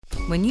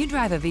When you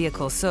drive a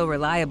vehicle so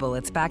reliable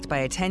it's backed by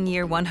a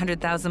 10-year,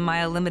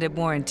 100,000-mile limited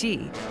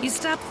warranty, you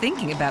stop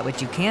thinking about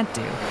what you can't do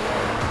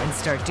and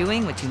start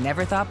doing what you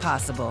never thought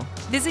possible.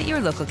 Visit your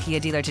local Kia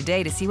dealer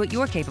today to see what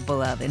you're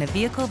capable of in a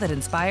vehicle that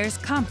inspires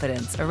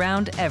confidence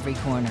around every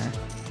corner.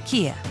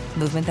 Kia,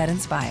 movement that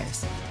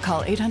inspires.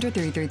 Call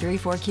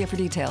 800-333-4KIA for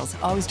details.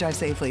 Always drive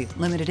safely.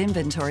 Limited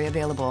inventory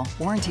available.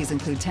 Warranties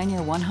include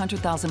 10-year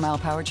 100,000-mile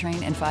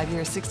powertrain and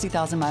 5-year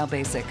 60,000-mile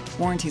basic.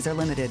 Warranties are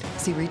limited.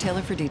 See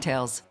retailer for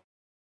details.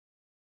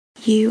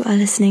 You are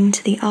listening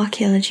to the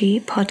Archaeology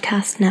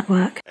Podcast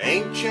Network.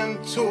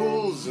 Ancient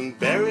tools and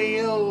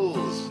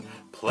burials,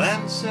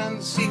 plants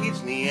and seeds,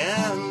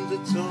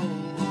 Neanderthals.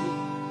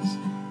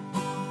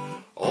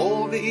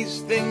 All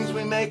these things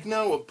we make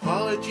no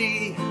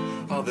apology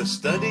are the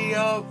study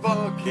of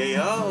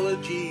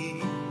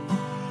archaeology.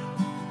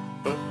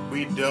 But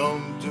we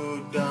don't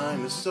do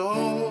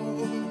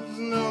dinosaurs,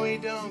 no we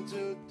don't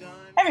do dinosaurs.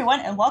 Hey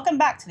everyone, and welcome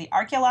back to the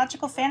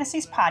Archaeological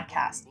Fantasies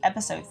Podcast,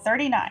 episode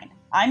 39.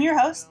 I'm your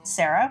host,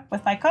 Sarah,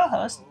 with my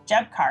co-host,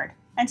 Jeb Card.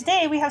 And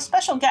today we have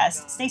special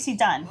guest, Stacy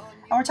Dunn,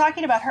 and we're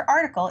talking about her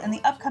article in the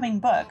upcoming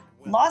book,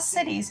 Lost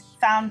Cities,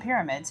 Found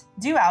Pyramids,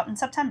 due out in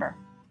September.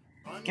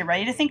 Get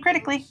ready to think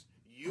critically.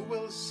 You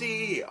will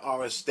see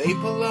are a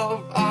staple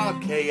of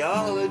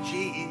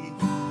archaeology.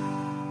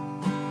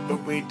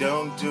 But we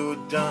don't do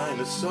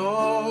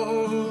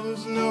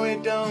dinosaurs. No, we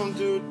don't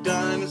do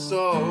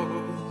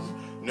dinosaurs.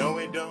 No,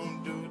 we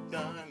don't do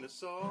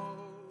dinosaurs.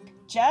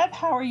 Jeb,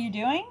 how are you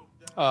doing?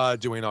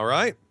 Doing all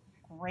right.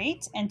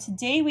 Great. And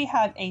today we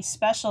have a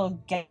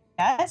special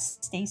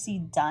guest, Stacy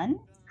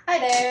Dunn. Hi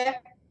there.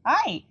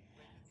 Hi.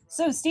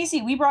 So,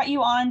 Stacy, we brought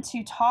you on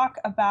to talk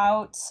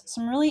about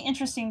some really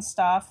interesting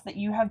stuff that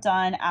you have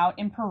done out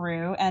in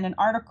Peru and an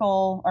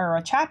article or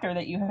a chapter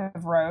that you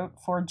have wrote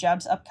for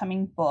Jeb's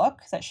upcoming book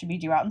that should be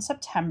due out in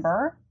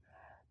September.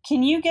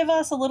 Can you give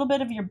us a little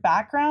bit of your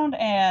background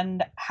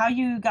and how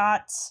you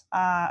got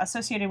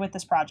associated with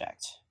this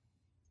project?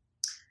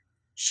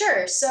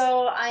 Sure.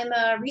 So I'm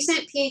a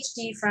recent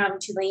PhD from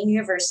Tulane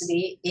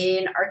University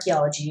in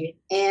archaeology,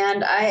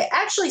 and I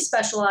actually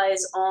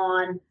specialize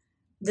on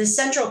the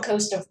central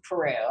coast of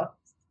Peru.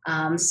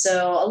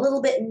 So a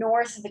little bit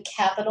north of the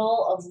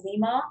capital of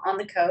Lima on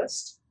the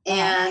coast.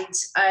 And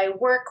I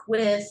work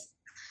with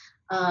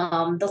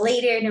the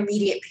late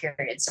intermediate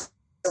period. So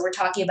we're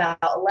talking about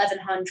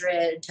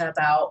 1100 to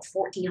about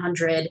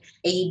 1400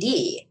 AD.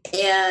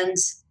 And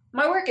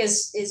my work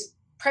is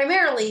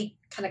primarily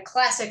kind of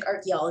classic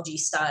archaeology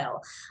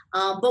style.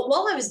 But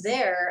while I was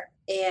there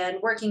and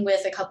working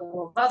with a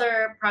couple of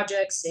other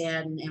projects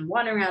and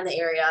wandering around the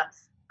area,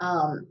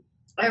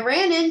 I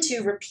ran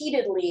into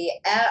repeatedly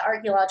at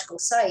archaeological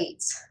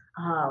sites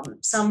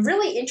some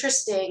really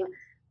interesting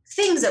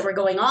things that were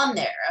going on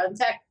there. In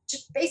fact,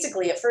 just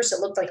basically at first it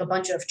looked like a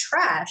bunch of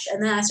trash.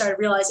 And then I started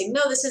realizing,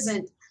 no, this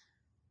isn't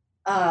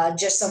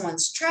just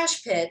someone's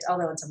trash pit,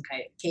 although in some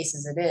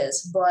cases it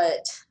is.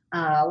 But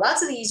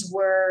lots of these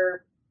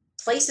were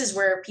places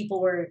where people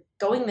were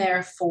going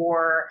there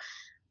for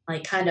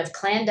like kind of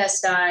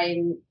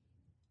clandestine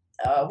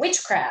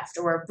witchcraft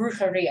or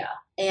brujeria.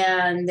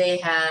 And they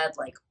had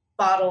like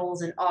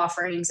bottles and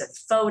offerings and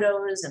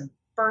photos and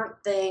burnt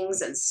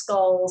things and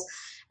skulls.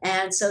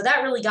 And so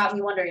that really got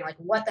me wondering, like,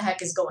 what the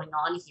heck is going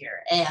on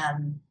here?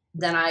 And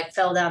then I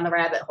fell down the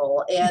rabbit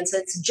hole. And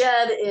since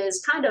Jeb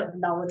is kind of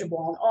knowledgeable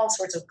on all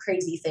sorts of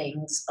crazy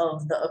things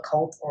of the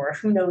occult or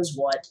who knows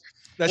what.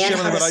 That's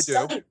generally what I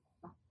do.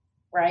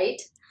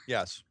 Right?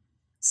 Yes.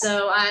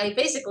 So I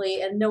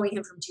basically, and knowing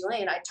him from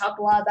Tulane, I talked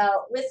a lot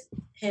with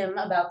him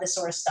about this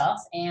sort of stuff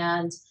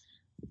and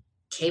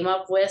came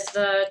up with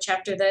the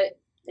chapter that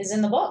is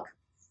in the book.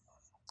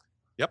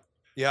 Yep.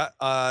 Yeah.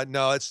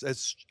 No,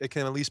 it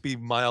can at least be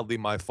mildly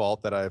my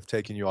fault that I've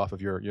taken you off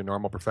of your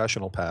normal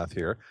professional path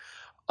here.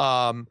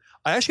 I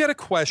actually had a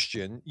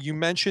question. You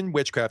mentioned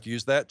witchcraft, you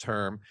used that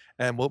term,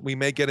 and we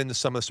may get into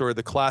some of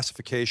the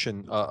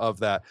classification of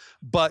that.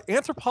 But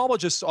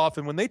anthropologists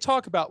often, when they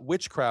talk about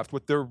witchcraft,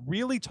 what they're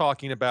really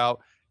talking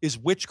about is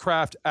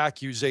witchcraft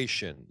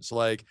accusations.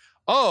 Like,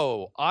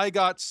 oh, I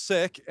got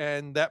sick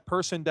and that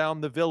person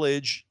down the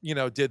village,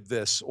 did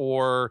this,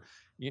 or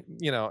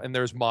and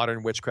there's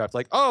modern witchcraft,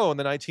 like, oh, in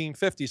the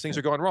 1950s, things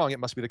are going wrong. It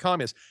must be the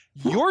communists.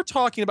 You're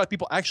talking about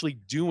people actually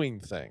doing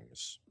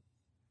things.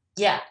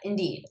 Yeah,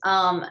 indeed.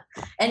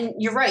 And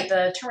you're right.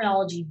 The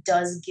terminology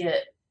does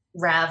get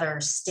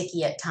rather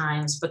sticky at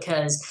times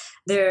because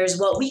there's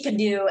what we can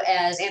do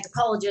as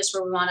anthropologists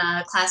where we want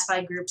to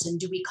classify groups, and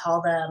do we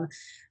call them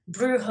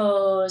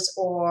brujos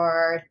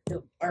or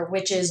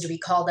witches? Do we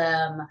call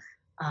them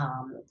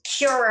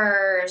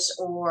curers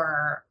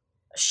or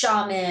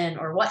shaman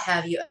or what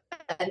have you?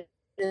 And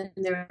then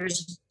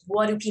there's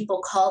what do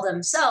people call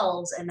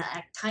themselves and the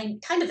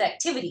kind of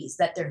activities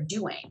that they're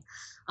doing.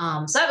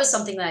 So that was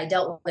something that I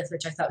dealt with,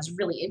 which I thought was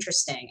really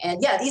interesting.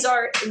 And yeah, these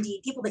are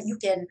indeed people that you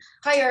can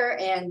hire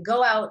and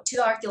go out to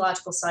the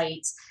archaeological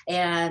sites,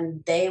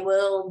 and they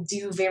will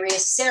do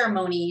various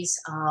ceremonies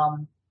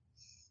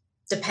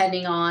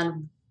depending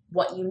on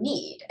what you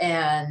need.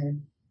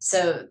 And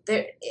so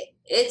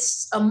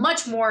it's a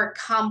much more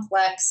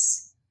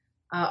complex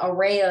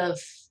array of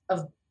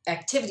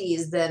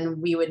activities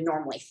than we would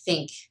normally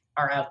think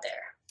are out there.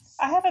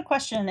 I have a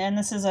question, and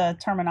this is a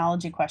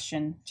terminology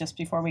question just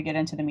before we get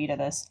into the meat of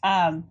this.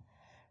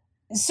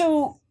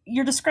 So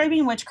you're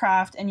describing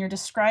witchcraft and you're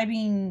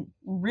describing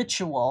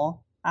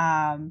ritual.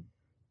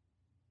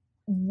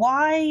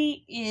 Why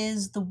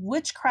is the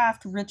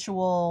witchcraft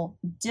ritual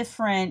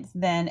different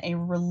than a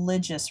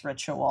religious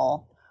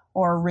ritual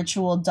or a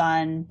ritual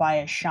done by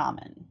a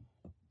shaman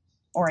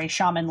or a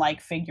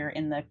shaman-like figure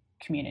in the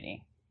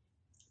community?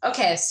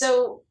 Okay,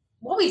 so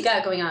what we've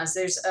got going on is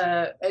there's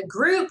a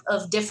group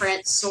of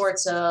different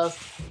sorts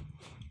of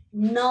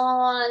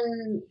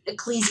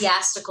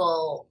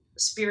non-ecclesiastical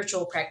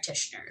spiritual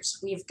practitioners.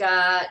 We've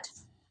got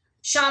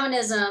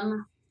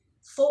shamanism,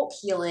 folk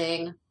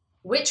healing,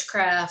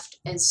 witchcraft,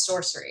 and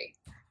sorcery.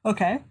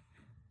 Okay.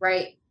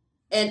 Right?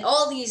 And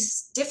all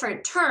these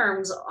different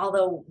terms,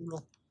 although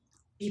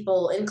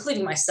people,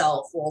 including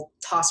myself, will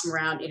toss them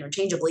around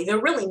interchangeably, they're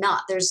really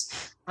not. There's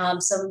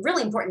some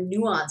really important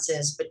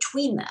nuances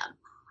between them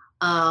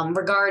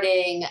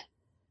regarding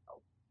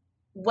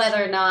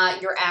whether or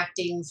not you're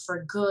acting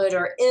for good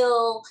or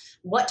ill,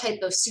 what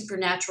type of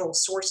supernatural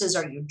sources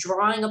are you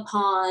drawing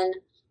upon,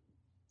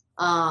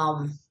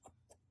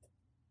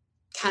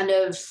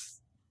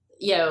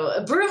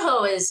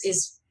 brujo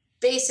is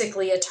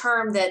basically a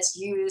term that's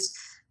used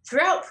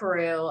throughout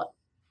Peru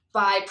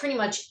by pretty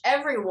much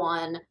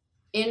everyone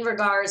in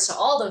regards to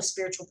all those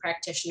spiritual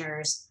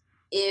practitioners.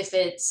 If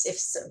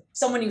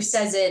someone who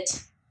says it,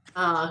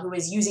 who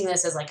is using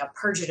this as like a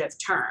purgative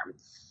term,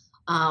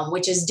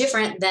 which is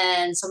different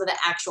than some of the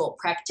actual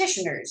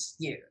practitioners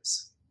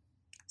use.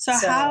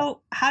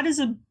 So how does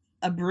a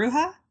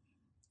bruja?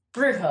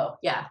 Brujo,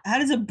 yeah. How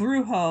does a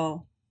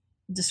brujo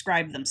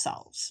describe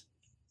themselves?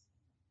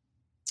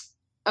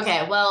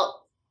 Okay,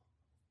 well,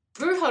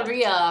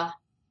 brujeria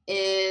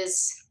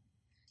is,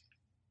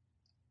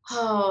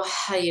 how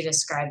do you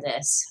describe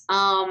this?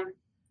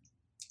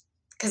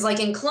 Because like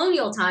in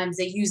colonial times,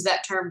 they use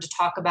that term to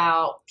talk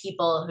about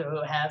people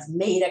who have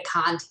made a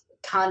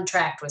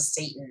contract with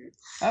Satan.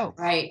 Oh,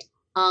 right.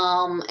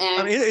 And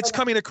I mean, it's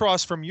coming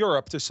across from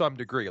Europe to some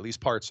degree, at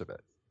least parts of it.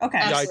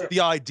 Okay.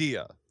 The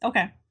idea.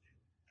 Okay.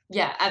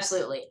 Yeah,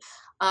 absolutely.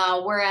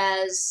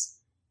 Whereas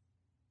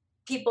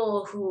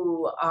people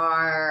who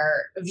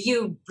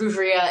view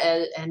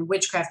brujeria and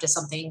witchcraft as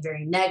something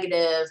very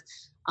negative,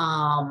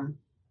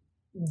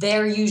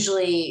 they're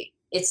usually,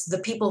 it's the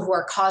people who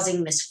are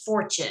causing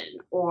misfortune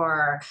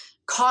or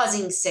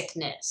causing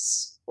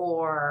sickness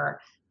or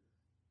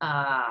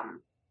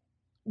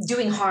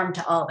doing harm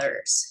to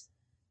others.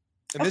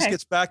 And this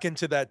gets back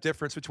into that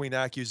difference between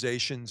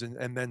accusations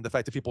and then the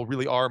fact that people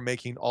really are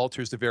making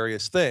altars to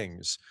various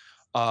things,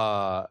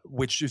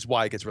 which is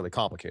why it gets really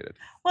complicated.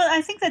 Well,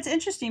 I think that's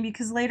interesting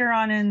because later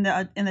on in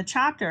the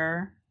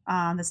chapter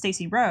that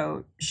Stacy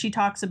wrote, she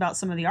talks about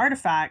some of the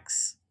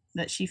artifacts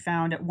that she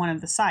found at one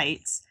of the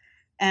sites.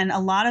 And a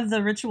lot of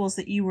the rituals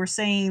that you were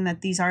saying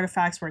that these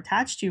artifacts were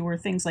attached to were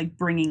things like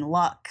bringing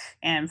luck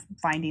and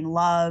finding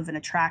love and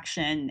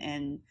attraction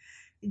and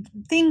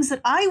things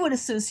that I would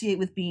associate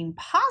with being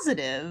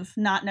positive,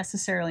 not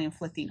necessarily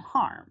inflicting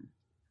harm.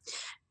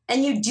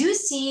 And you do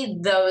see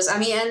those, I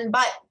mean, and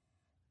by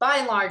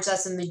and large,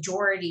 that's a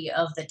majority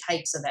of the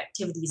types of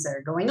activities that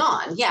are going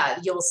on. Yeah,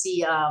 you'll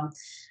see a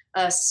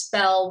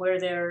spell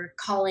where they're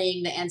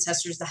calling the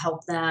ancestors to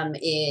help them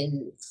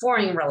in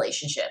forming a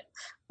relationship.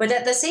 But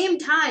at the same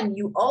time,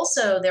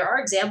 there are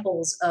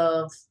examples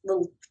of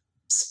little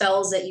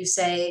spells that you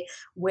say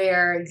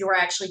where you're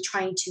actually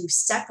trying to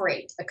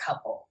separate a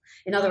couple.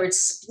 In other words,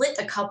 split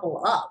a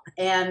couple up.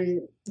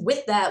 And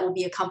with that will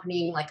be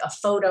accompanying like a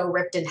photo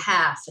ripped in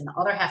half and the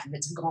other half of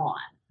it's gone.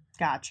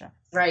 Gotcha.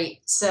 Right.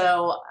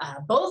 So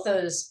both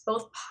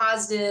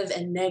positive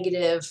and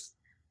negative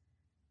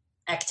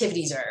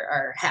activities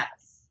are happening.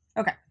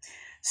 Okay.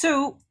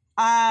 So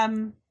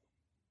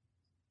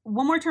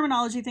one more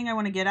terminology thing I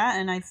want to get at,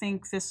 and I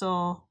think Jeb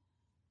will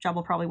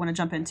probably want to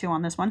jump into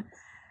on this one.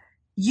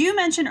 You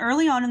mentioned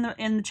early on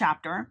in the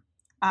chapter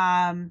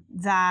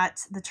that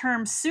the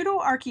term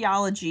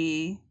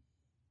pseudo-archaeology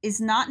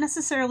is not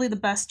necessarily the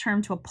best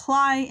term to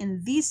apply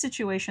in these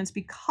situations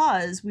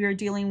because we are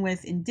dealing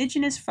with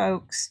indigenous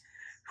folks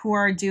who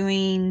are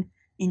doing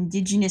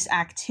indigenous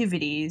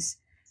activities.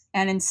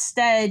 And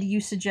instead, you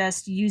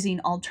suggest using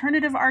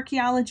alternative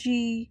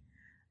archaeology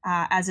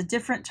as a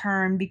different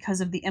term because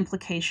of the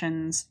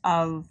implications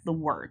of the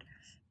word.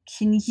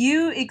 Can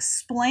you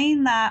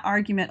explain that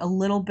argument a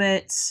little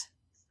bit?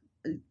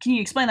 Can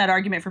you explain that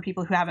argument for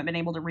people who haven't been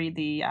able to read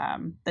the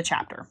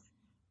chapter?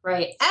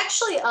 Right.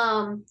 Actually,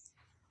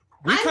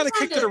 we kind of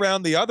kicked it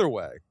around the other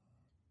way.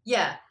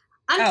 Yeah.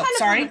 I'm kind of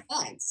on the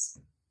fence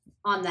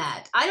on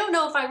that. I don't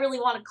know if I really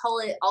want to call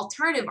it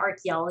alternative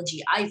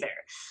archaeology either.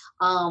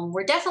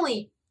 We're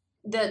definitely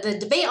the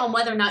debate on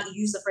whether or not you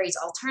use the phrase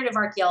alternative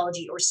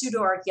archaeology or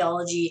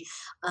pseudo-archaeology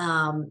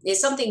is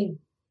something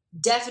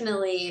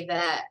definitely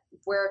that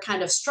we're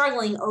kind of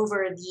struggling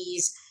over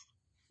these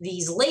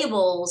these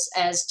labels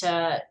as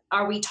to,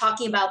 are we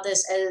talking about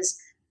this as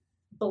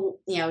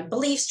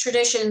beliefs,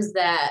 traditions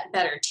that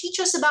better teach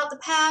us about the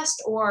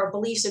past, or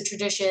beliefs or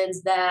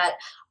traditions that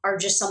are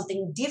just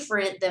something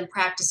different than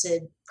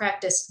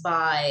practiced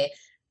by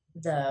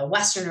the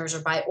Westerners or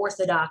by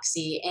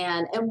orthodoxy?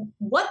 And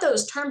what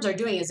those terms are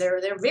doing is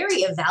they're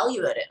very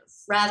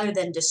evaluative rather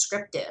than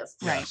descriptive.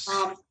 Right.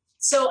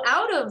 So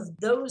out of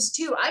those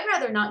two, I'd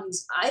rather not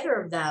use either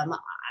of them,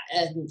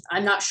 and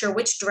I'm not sure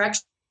which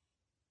direction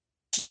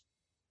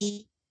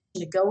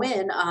to go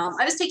in.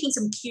 I was taking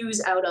some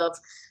cues out of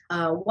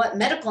what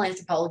medical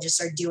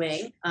anthropologists are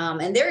doing,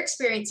 and they're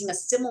experiencing a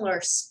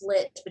similar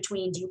split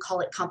between, do you call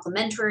it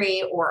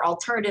complementary or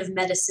alternative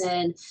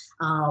medicine,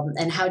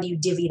 and how do you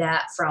divvy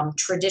that from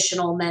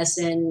traditional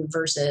medicine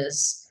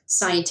versus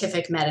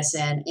scientific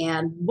medicine?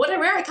 And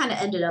where I kind of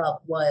ended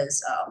up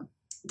was,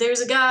 there's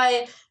a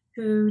guy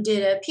who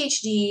did a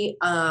PhD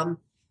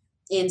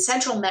in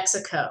central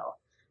Mexico.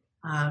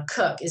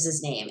 Cook is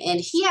his name, and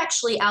he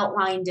actually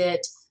outlined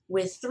it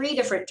with 3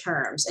 different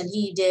terms, and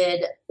he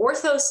did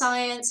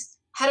orthoscience,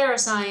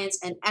 heteroscience,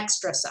 and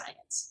extra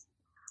science.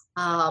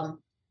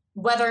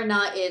 Whether or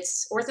not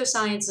it's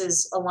orthoscience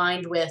is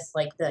aligned with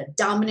like the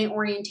dominant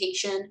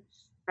orientation,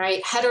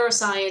 right?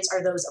 Heteroscience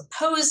are those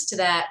opposed to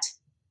that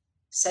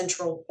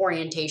central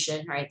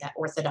orientation, right? That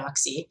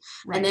orthodoxy.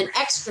 Right. And then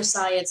extra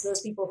science,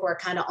 those people who are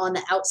kind of on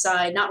the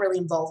outside, not really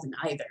involved in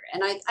either.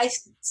 And I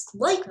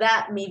like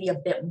that maybe a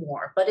bit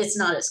more, but it's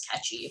not as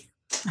catchy.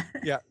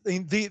 Yeah,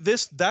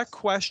 that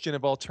question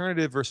of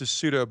alternative versus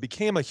pseudo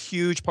became a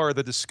huge part of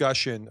the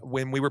discussion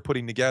when we were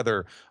putting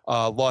together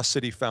Lost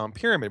City Found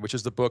Pyramid, which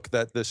is the book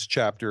that this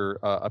chapter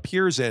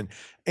appears in.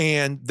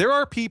 And there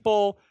are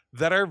people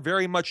that are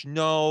very much,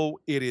 no,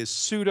 it is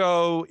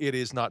pseudo, it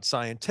is not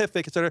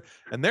scientific, et cetera.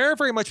 And there are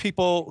very much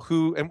people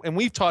who, and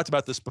we've talked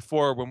about this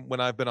before when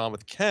I've been on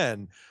with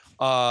Ken,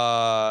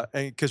 and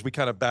because we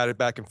kind of batted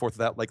back and forth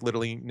without like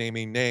literally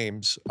naming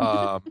names,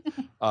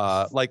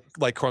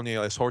 like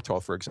Cornelius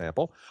Hortel, for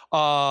example,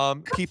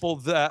 people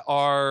that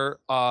are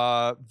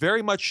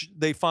very much,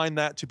 they find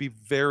that to be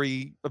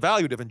very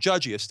evaluative and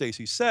judgy, as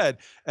Stacy said,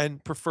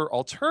 and prefer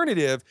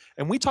alternative.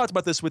 And we talked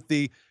about this with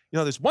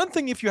there's one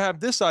thing if you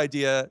have this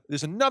idea,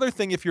 there's another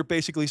thing if you're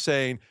basically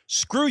saying,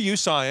 screw you,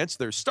 science,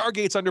 there's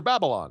stargates under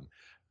Babylon.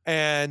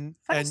 And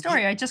funny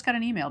story, I just got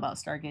an email about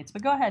stargates,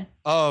 but go ahead.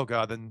 Oh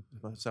God, then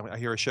I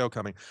hear a show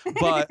coming.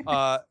 But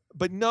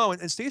but no,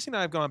 and Stacy and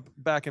I have gone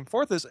back and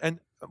forth this, and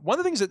one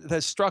of the things that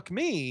has struck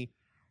me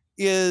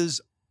is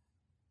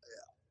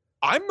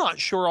I'm not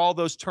sure all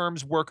those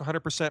terms work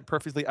 100%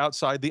 perfectly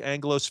outside the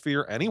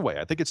Anglosphere anyway.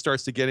 I think it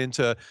starts to get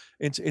into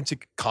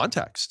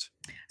context.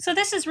 So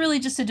this is really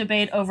just a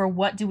debate over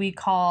what do we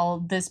call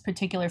this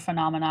particular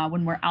phenomena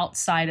when we're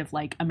outside of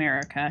like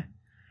America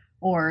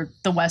or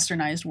the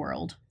westernized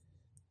world.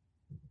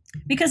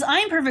 Because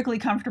I'm perfectly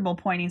comfortable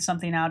pointing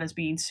something out as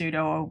being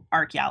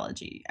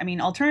pseudo-archaeology. I mean,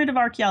 alternative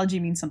archaeology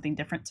means something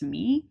different to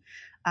me.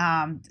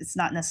 It's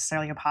not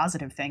necessarily a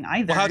positive thing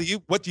either. Well,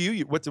 what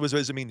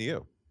does it mean to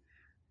you?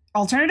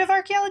 Alternative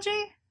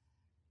archaeology?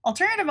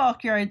 Alternative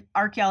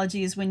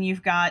archaeology is when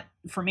you've got,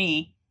 for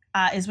me,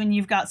 is when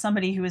you've got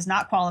somebody who is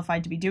not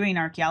qualified to be doing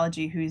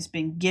archaeology, who's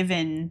been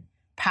given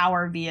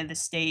power via the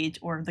state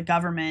or the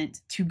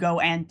government to go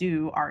and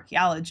do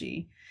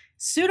archaeology.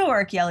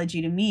 Pseudo-archaeology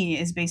to me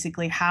is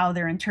basically how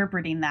they're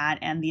interpreting that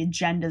and the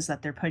agendas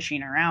that they're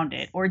pushing around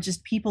it, or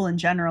just people in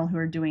general who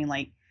are doing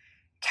like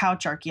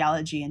couch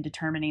archaeology and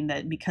determining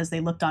that because they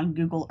looked on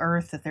Google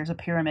Earth that there's a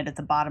pyramid at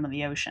the bottom of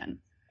the ocean.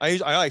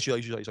 I actually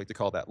usually like to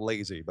call that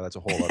lazy, but that's a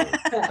whole other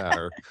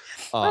matter.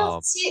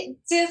 Well, see,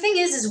 the thing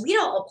is we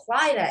don't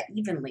apply that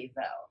evenly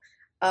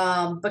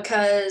though,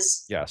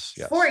 because yes.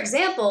 For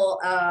example,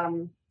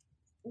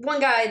 one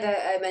guy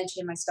that I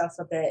mentioned in my stuff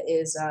a bit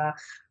is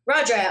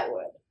Roger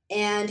Atwood.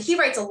 And he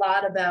writes a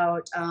lot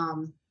about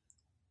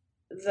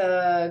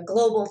the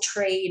global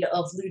trade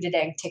of looted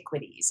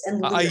antiquities.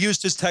 And I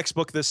used his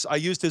textbook. I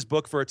used his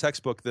book for a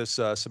textbook this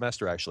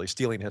semester, actually,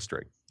 Stealing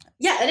History.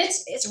 Yeah, and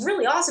it's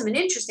really awesome and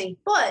interesting.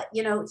 But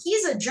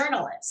he's a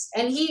journalist,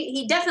 and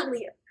he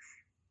definitely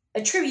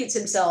attributes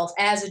himself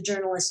as a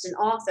journalist and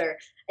author,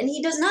 and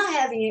he does not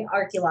have any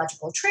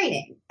archaeological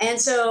training.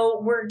 And so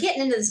we're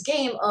getting into this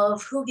game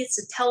of who gets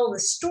to tell the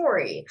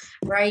story,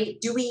 right?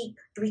 Do we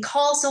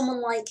call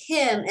someone like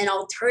him an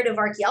alternative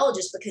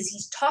archaeologist because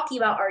he's talking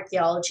about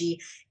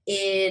archaeology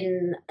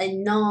in a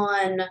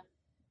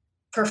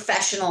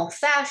non-professional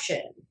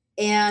fashion?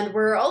 And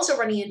we're also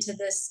running into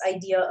this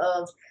idea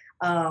of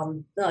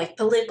like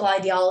political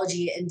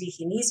ideology and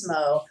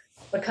dehumanismo,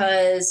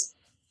 because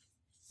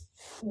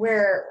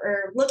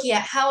we're looking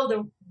at how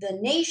the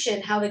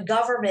nation, how the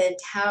government,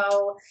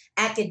 how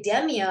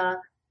academia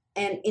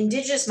and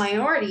indigenous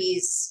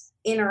minorities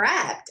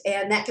interact.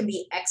 And that can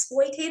be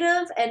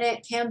exploitative and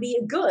it can be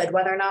good,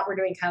 whether or not we're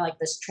doing kind of like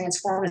this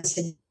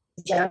transformative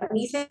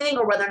hegemony thing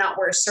or whether or not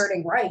we're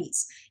asserting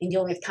rights and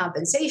dealing with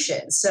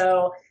compensation.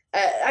 So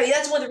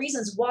that's one of the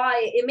reasons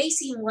why it may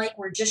seem like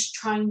we're just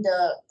trying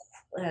to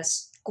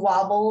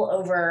squabble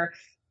over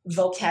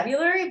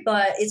vocabulary,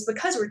 but it's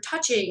because we're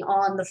touching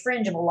on the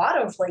fringe of a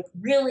lot of like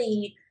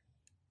really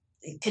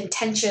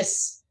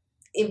contentious,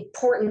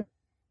 important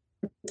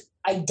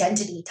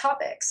identity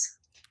topics.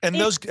 And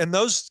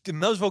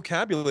those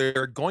vocabulary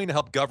are going to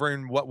help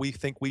govern what we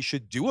think we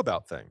should do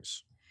about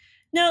things.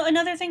 Now,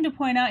 another thing to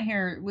point out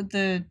here with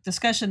the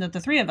discussion that the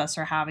three of us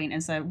are having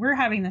is that we're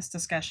having this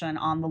discussion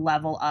on the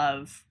level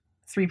of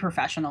three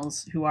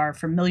professionals who are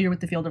familiar with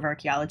the field of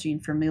archaeology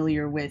and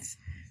familiar with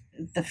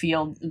the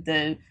field,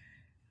 the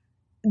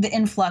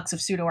influx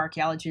of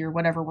pseudo-archaeology or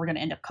whatever we're going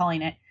to end up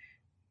calling it.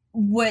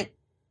 What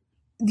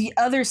the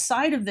other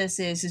side of this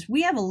is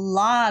we have a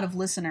lot of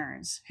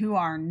listeners who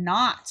are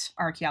not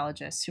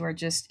archaeologists, who are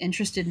just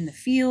interested in the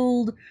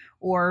field,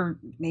 or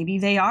maybe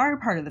they are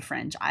part of the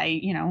fringe.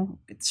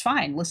 It's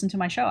fine. Listen to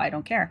my show. I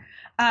don't care.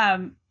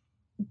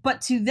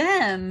 But to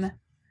them,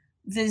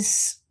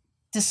 this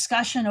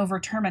discussion over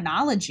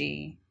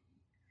terminology,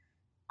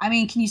 I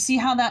mean, can you see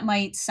how that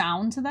might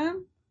sound to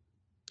them?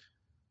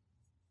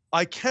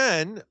 I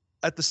can.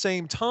 At the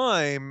same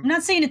time, I'm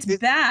not saying it's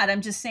bad. I'm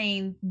just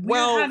saying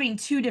we're having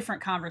two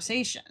different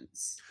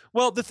conversations.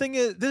 Well, the thing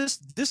is,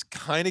 this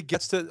kind of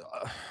gets to.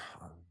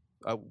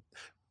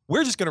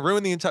 We're just going to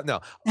ruin the entire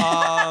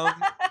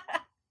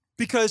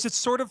because it's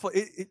sort of.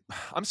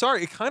 I'm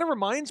sorry. It kind of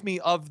reminds me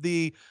of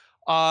there's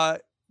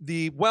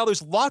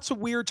lots of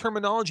weird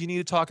terminology. You need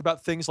to talk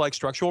about things like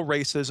structural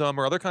racism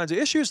or other kinds of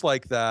issues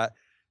like that.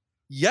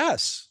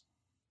 Yes.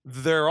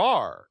 There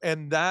are,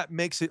 and that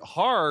makes it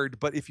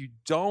hard. But if you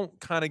don't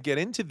kind of get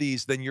into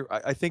these, then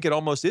I think it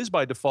almost is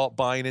by default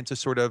buying into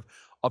sort of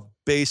a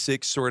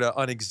basic sort of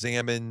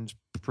unexamined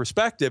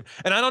perspective.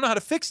 And I don't know how to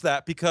fix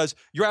that, because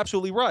you're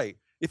absolutely right.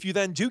 If you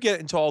then do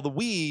get into all the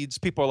weeds,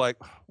 people are like,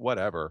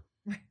 whatever.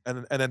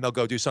 And then they'll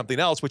go do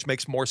something else, which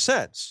makes more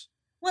sense.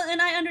 Well,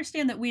 and I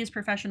understand that we as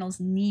professionals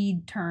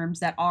need terms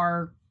that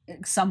are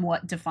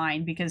somewhat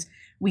defined, because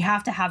we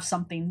have to have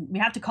something, we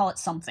have to call it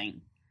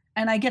something.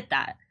 And I get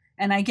that.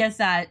 And I guess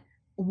that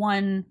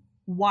one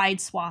wide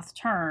swath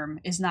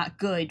term is not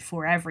good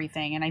for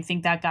everything. And I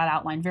think that got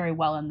outlined very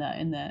well in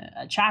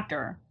the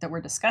chapter that we're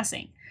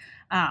discussing.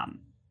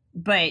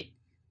 But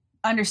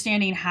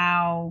understanding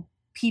how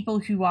people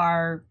who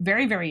are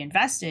very, very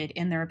invested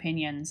in their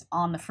opinions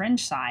on the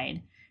fringe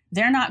side,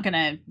 they're not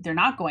going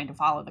to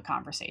follow the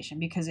conversation,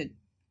 because it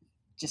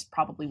just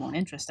probably won't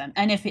interest them.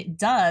 And if it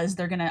does,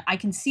 I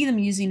can see them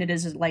using it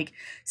as like,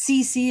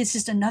 CC is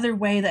just another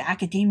way that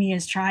academia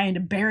is trying to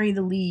bury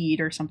the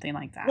lead or something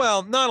like that.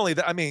 Well, not only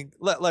that, I mean,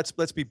 let's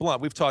be blunt.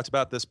 We've talked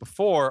about this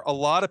before. A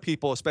lot of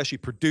people, especially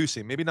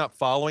producing, maybe not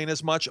following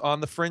as much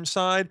on the fringe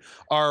side,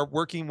 are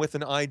working with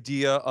an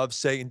idea of,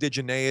 say,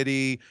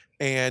 indigeneity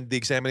and the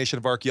examination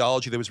of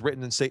archaeology that was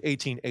written in, say,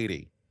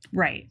 1880.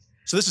 Right.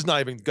 So this is not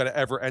even going to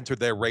ever enter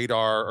their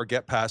radar or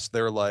get past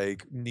their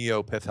like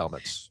Neopith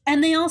helmets.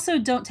 And they also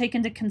don't take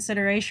into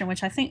consideration,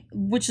 which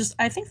is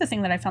the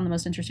thing that I found the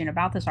most interesting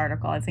about this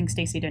article. I think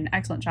Stacy did an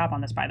excellent job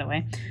on this, by the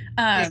way.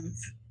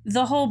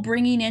 The whole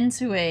bringing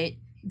into it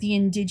the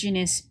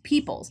indigenous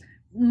peoples.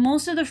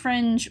 Most of the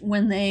fringe,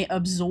 when they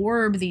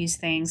absorb these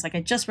things, like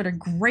I just read a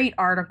great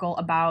article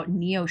about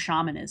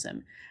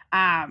neo-shamanism.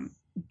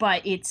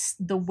 But it's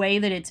the way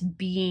that it's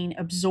being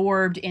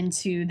absorbed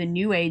into the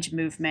New Age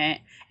movement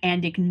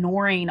and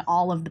ignoring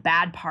all of the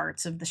bad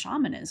parts of the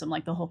shamanism,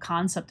 like the whole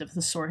concept of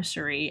the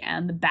sorcery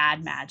and the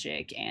bad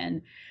magic,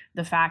 and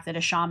the fact that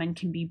a shaman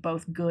can be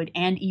both good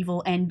and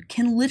evil and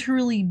can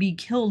literally be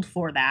killed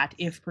for that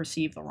if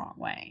perceived the wrong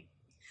way.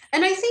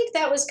 And I think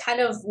that was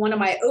kind of one of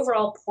my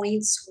overall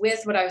points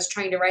with what I was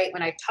trying to write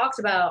when I talked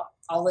about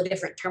all the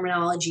different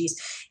terminologies,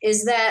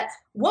 is that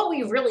what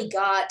we really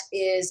got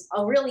is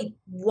a really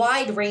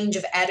wide range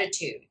of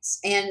attitudes.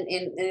 And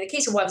in the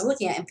case of what I was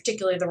looking at, in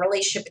particular, the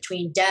relationship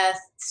between death,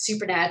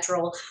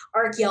 supernatural,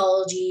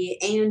 archaeology,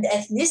 and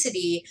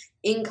ethnicity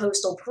in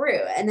coastal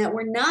Peru. And that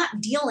we're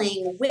not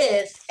dealing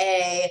with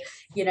a,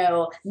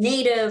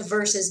 native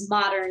versus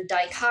modern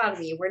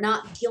dichotomy. We're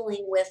not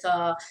dealing with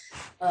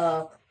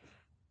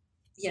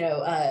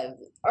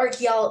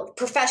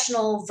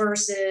professional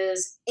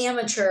versus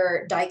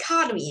amateur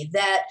dichotomy,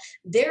 that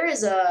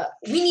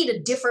we need a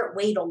different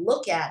way to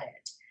look at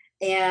it,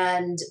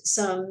 and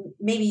some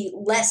maybe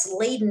less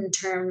laden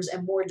terms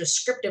and more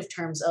descriptive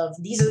terms of,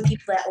 these are the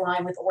people that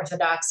align with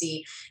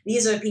orthodoxy,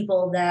 these are the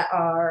people that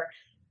are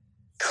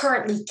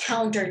currently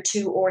counter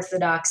to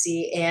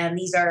orthodoxy, and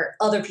these are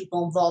other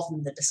people involved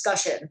in the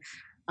discussion,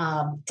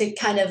 to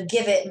kind of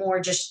give it more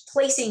just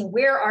placing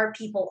where are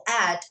people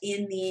at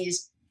in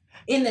this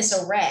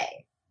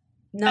array,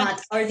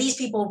 not are these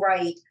people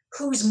right,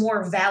 who's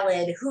more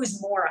valid, who's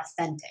more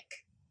authentic.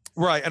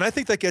 Right. And I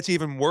think that gets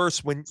even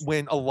worse when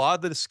a lot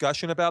of the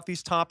discussion about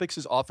these topics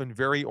is often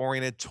very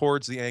oriented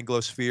towards the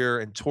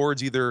Anglosphere and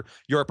towards either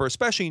Europe or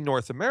especially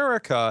North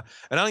America.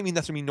 And I don't mean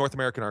necessarily mean North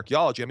American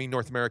archaeology. I mean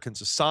North American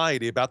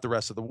society, about the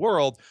rest of the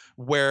world,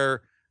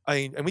 where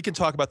and we can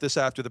talk about this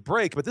after the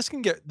break, but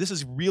this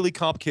is really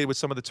complicated with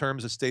some of the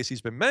terms that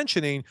Stacey's been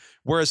mentioning,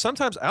 whereas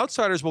sometimes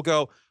outsiders will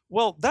go,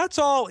 well, that's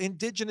all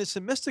indigenous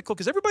and mystical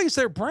because everybody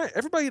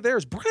there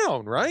is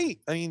brown, right?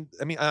 I mean,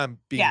 I'm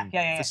being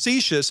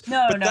facetious,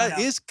 but that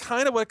is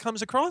kind of what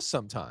comes across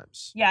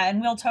sometimes. Yeah,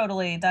 and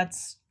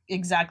that's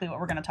exactly what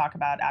we're going to talk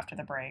about after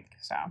the break.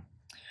 So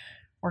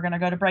we're going to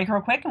go to break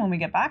real quick, and when we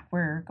get back,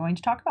 we're going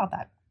to talk about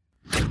that.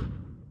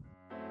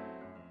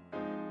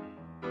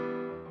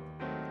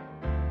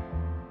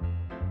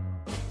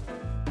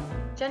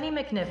 Jenny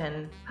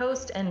McNiven,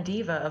 host and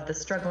diva of the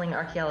Struggling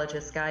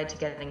Archaeologist's Guide to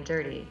Getting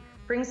Dirty,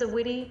 brings a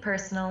witty,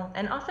 personal,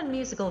 and often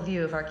musical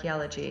view of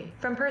archaeology.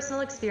 From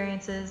personal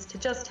experiences to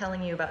just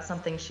telling you about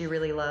something she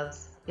really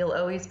loves, you'll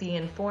always be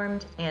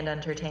informed and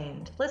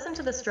entertained. Listen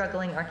to the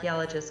Struggling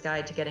Archaeologist's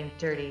Guide to Getting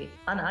Dirty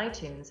on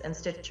iTunes and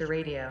Stitcher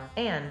Radio,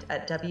 and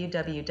at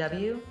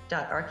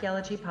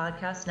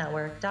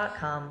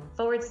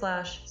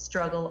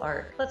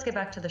www.archaeologypodcastnetwork.com/struggle-art. Let's get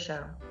back to the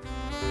show.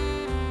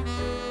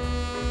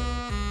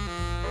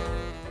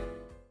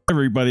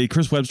 Everybody,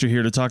 Chris Webster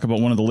here to talk about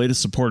one of the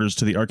latest supporters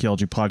to the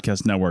Archaeology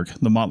Podcast Network,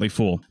 The Motley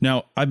Fool.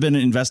 Now, I've been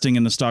investing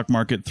in the stock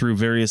market through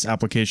various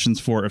applications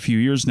for a few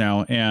years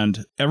now,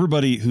 and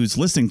everybody who's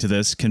listening to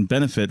this can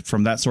benefit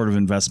from that sort of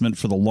investment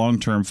for the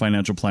long-term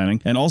financial planning.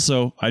 And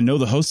also, I know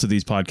the hosts of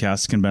these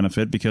podcasts can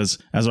benefit because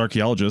as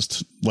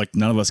archaeologists, like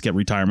none of us get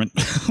retirement.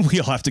 We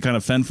all have to kind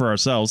of fend for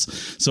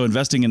ourselves. So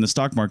investing in the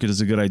stock market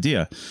is a good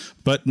idea,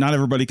 but not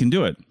everybody can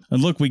do it.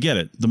 And look, we get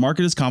it. The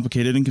market is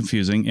complicated and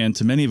confusing, and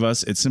to many of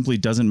us, it simply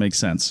doesn't make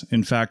sense.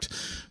 In fact,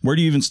 where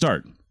do you even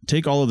start?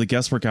 Take all of the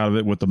guesswork out of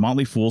it with the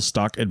Motley Fool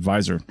Stock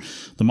Advisor.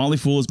 The Motley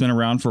Fool has been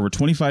around for over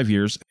 25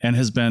 years and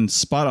has been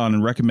spot on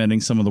in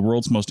recommending some of the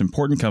world's most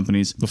important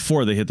companies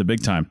before they hit the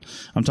big time.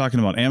 I'm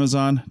talking about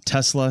Amazon,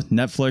 Tesla,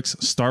 Netflix,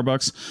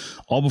 Starbucks,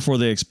 all before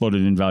they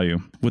exploded in value.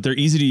 With their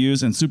easy to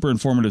use and super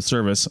informative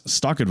service,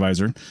 Stock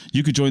Advisor,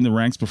 you could join the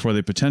ranks before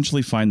they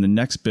potentially find the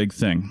next big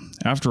thing.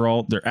 After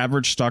all, their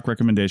average stock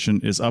recommendation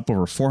is up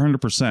over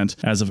 400%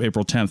 as of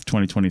April 10th,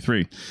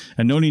 2023.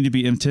 And no need to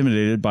be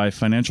intimidated by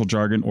financial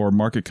jargon or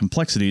market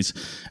complexities.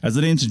 As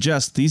the name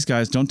suggests, these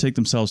guys don't take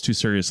themselves too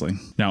seriously.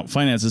 Now,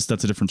 finances,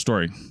 that's a different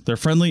story. Their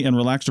friendly and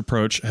relaxed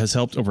approach has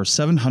helped over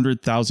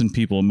 700,000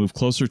 people move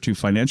closer to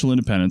financial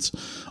independence,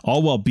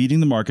 all while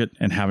beating the market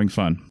and having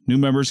fun. New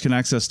members can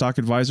access Stock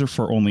Advisor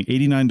for only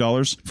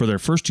 $89 for their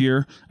first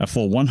year, a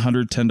full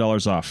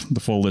 $110 off the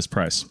full list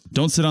price.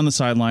 Don't sit on the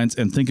sidelines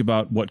and think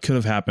about what could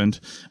have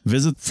happened.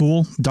 Visit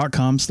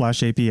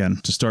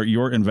fool.com/APN to start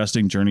your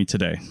investing journey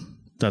today.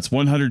 That's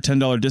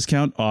 $110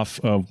 discount off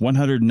of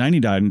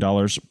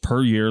 $199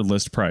 per year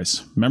list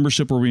price.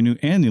 Membership will renew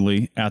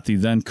annually at the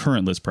then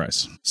current list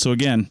price. So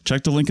again,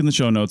 check the link in the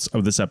show notes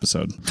of this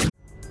episode.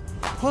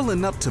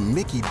 Pulling up to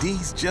Mickey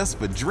D's just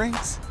for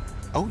drinks?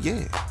 Oh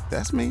yeah,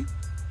 that's me.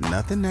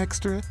 Nothing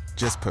extra,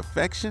 just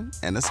perfection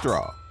and a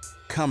straw.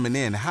 Coming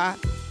in hot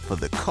for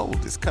the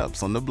coldest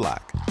cups on the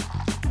block.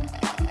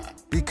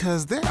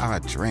 Because there are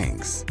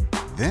drinks.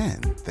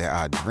 Then there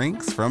are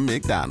drinks from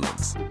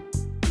McDonald's.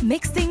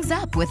 Mix things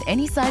up with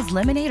any size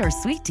lemonade or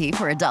sweet tea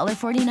for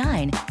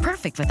 $1.49.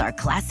 Perfect with our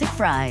classic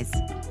fries.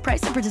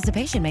 Price and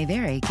participation may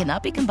vary.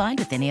 Cannot be combined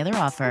with any other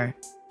offer.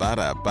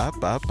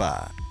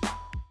 Ba-da-ba-ba-ba.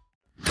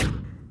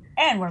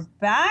 And we're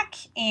back,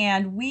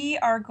 and we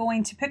are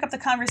going to pick up the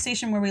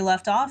conversation where we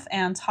left off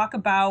and talk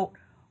about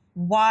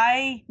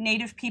why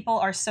Native people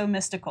are so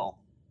mystical.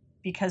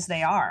 Because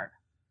they are.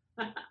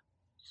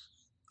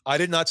 I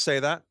did not say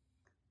that.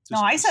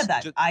 I said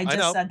that. I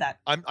just said that.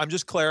 I'm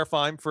just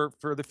clarifying for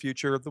the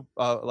future of the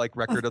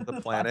record of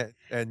the planet.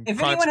 And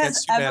if anyone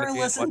has ever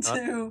listened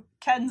to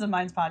Ken's and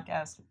mine's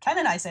podcast, Ken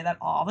and I say that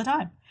all the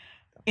time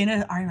in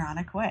an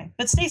ironic way.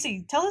 But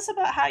Stacey, tell us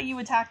about how you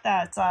attack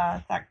that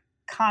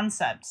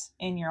concept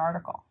in your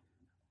article.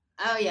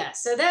 Oh yeah,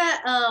 so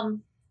that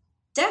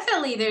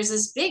definitely there's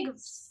this big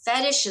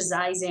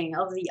fetishizing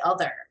of the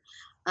other,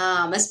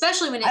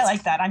 especially when it's. I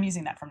like that. I'm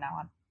using that from now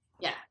on.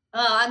 Yeah.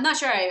 I'm not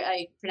sure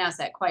I pronounced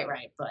that quite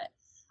right, but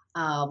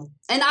and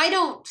I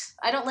don't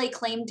lay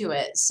claim to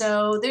it.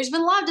 So there's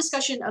been a lot of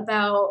discussion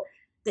about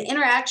the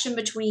interaction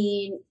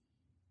between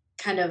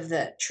kind of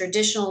the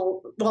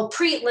traditional,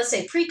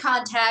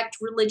 pre-contact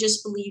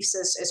religious beliefs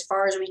as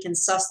far as we can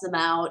suss them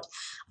out,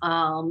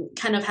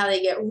 kind of how they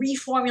get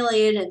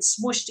reformulated and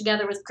smushed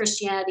together with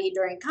Christianity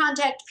during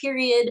contact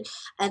period.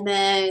 And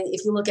then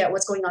if you look at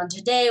what's going on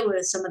today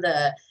with some of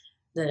the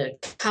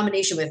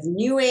combination with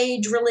New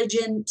Age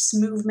religious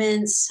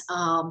movements,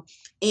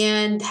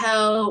 and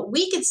how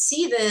we could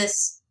see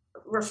this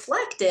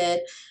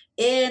reflected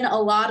in a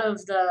lot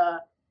of the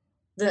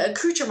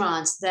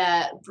accoutrements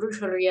that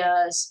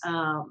brujos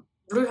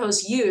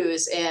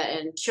use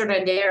and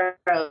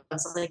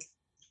curanderos.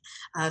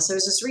 So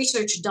there's this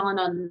research done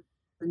on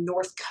the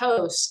North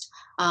Coast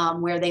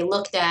where they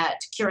looked at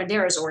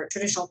curanderos or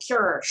traditional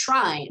cure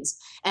shrines,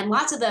 and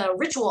lots of the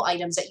ritual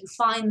items that you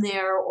find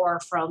there are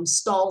from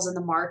stalls in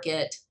the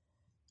market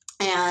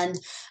and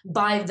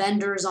by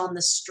vendors on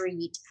the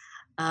street,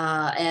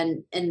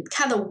 and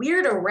kind of the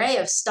weird array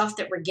of stuff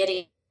that we're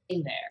getting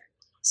there.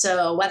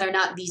 So whether or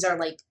not these are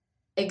like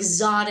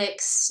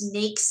exotic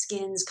snake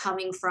skins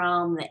coming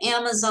from the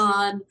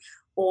Amazon,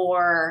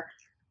 or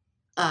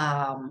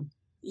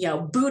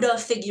Buddha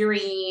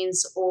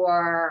figurines,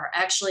 or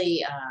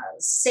actually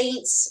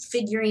saints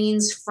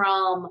figurines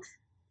from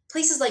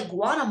places like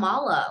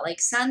Guatemala, like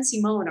San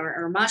Simon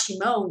or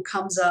Mashimon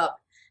comes up,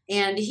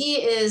 and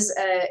he is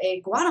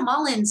a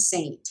Guatemalan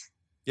saint.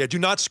 Yeah, do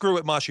not screw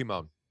with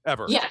Mashimon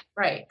ever. Yeah,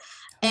 right.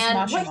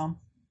 And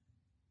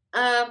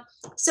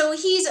so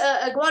he's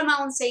a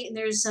Guatemalan saint, and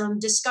there's some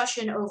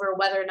discussion over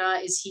whether or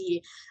not is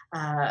he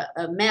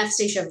a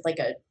manifestation of like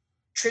a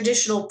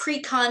traditional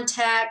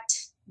pre-contact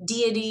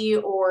deity,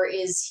 or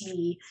is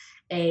he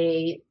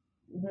a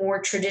more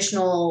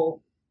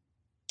traditional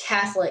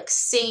Catholic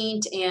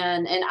saint.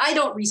 And I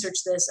don't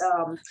research this.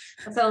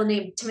 A fellow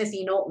named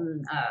Timothy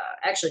Knowlton,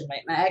 actually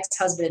my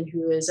ex-husband,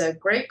 who is a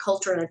great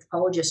cultural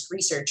anthropologist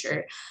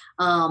researcher,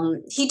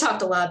 he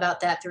talked a lot about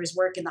that through his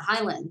work in the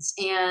Highlands.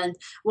 And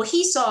what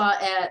he saw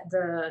at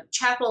the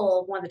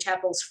chapel, one of the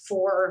chapels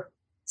for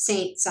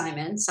Saint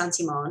Simon, San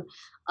Simon,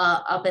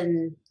 up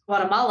in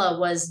Guatemala,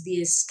 was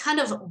this kind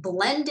of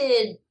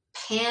blended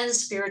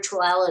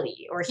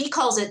pan-spirituality, or he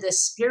calls it the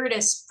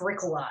spiritus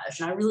bricolage,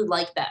 and I really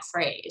like that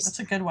phrase. That's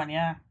a good one,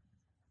 yeah.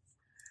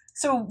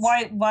 So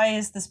why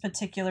is this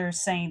particular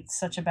saint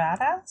such a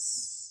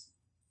badass?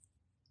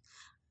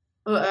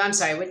 Oh, I'm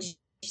sorry, what did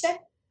you say?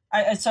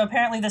 So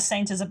apparently the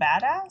saint is a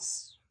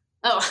badass?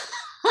 Oh,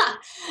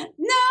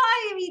 no,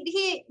 I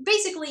mean,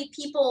 basically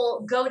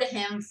people go to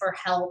him for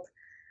help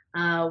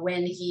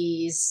when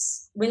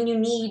you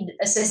need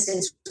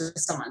assistance with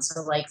someone.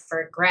 So like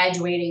for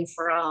graduating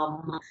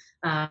from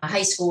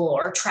high school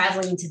or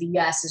traveling to the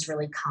US is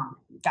really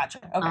common. Gotcha.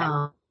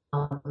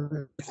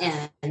 Okay.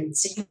 And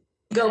so you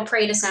go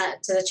pray to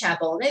the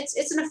chapel, and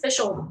it's an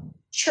official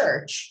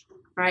church,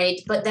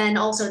 right? But then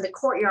also in the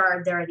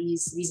courtyard, there are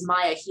these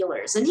Maya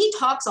healers. And he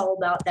talks all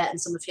about that in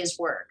some of his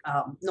work,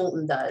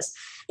 Knowlton does.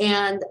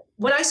 And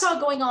what I saw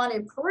going on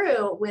in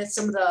Peru with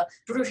some of the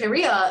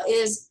brujeria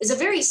is a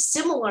very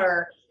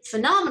similar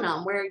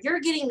phenomenon, where you're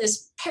getting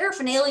this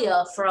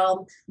paraphernalia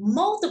from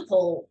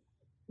multiple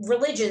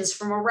religions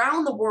from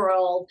around the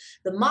world,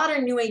 the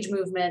modern New Age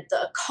movement,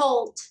 the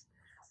occult,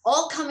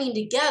 all coming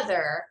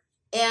together.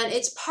 And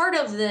it's part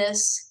of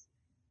this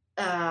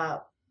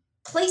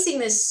placing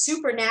this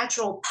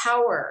supernatural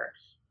power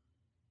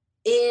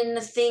in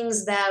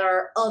things that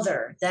are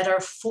other, that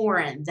are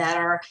foreign, that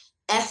are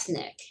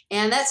ethnic.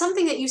 And that's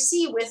something that you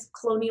see with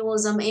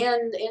colonialism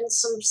and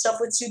some stuff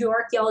with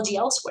pseudo-archaeology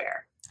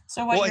elsewhere.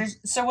 So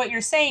what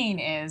you're saying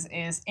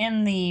is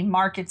in the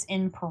markets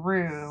in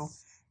Peru,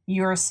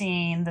 you're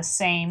seeing the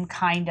same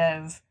kind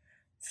of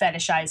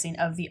fetishizing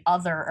of the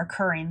other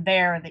occurring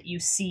there that you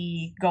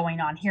see going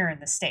on here in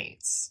the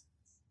States.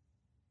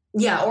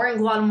 Yeah, or in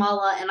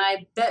Guatemala, and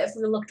I bet if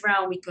we looked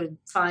around, we could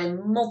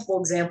find multiple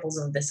examples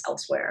of this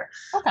elsewhere.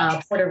 Okay.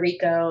 Puerto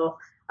Rico.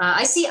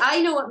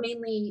 I know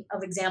mainly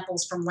of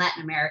examples from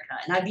Latin America,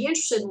 and I'd be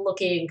interested in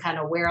looking kind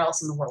of where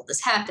else in the world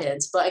this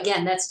happens. But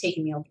again, that's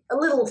taking me a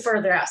little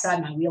further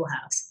outside my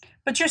wheelhouse.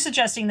 But you're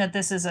suggesting that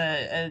this is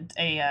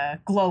a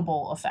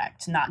global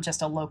effect, not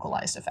just a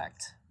localized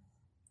effect.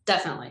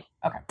 Definitely.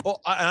 Okay.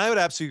 Well, I would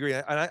absolutely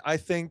agree. And I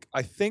think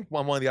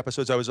on one of the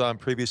episodes I was on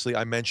previously,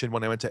 I mentioned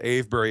when I went to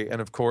Avebury,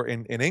 and of course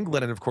in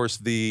England, and of course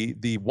the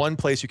one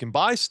place you can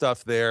buy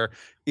stuff there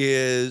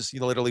is,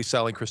 literally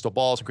selling crystal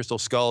balls and crystal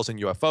skulls and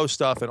UFO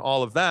stuff and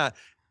all of that,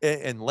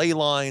 and ley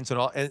lines and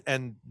all.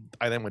 And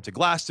I then went to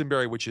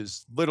Glastonbury, which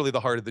is literally the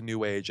heart of the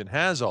New Age and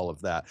has all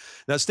of that.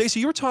 Now,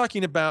 Stacey, you were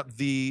talking about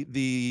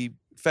the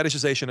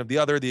fetishization of the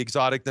other, the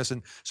exoticness,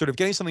 and sort of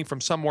getting something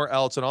from somewhere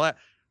else and all that.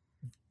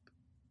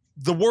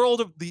 The world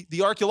of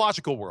the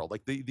archaeological world,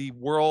 like the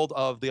world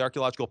of the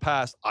archaeological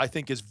past, I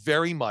think is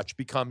very much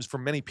becomes, for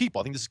many people,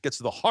 I think this gets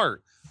to the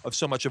heart of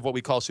so much of what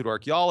we call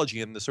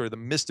pseudo-archaeology and the sort of the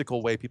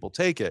mystical way people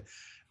take it.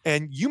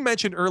 And you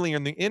mentioned earlier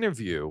in the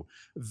interview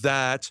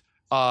that,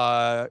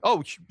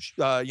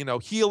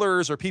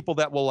 healers or people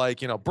that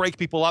will break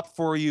people up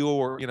for you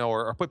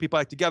or put people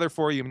back together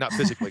for you, not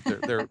physically,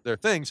 they're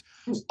things.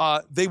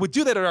 They would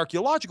do that at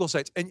archaeological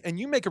sites. And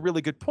you make a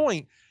really good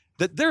point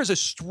that there's a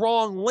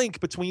strong link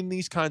between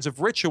these kinds of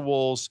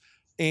rituals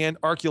and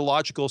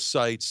archaeological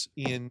sites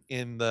in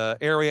the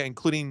area,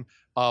 including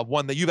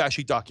one that you've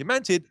actually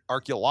documented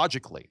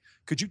archaeologically.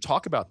 Could you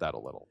talk about that a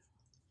little?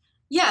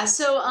 Yeah,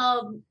 so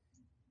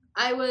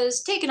I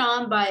was taken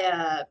on by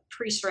a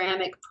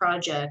pre-ceramic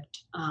project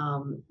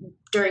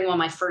during one of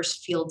my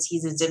first field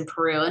seasons in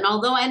Peru. And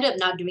although I ended up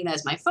not doing that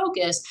as my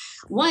focus,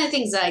 one of the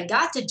things that I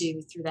got to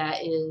do through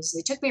that is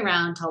they took me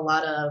around to a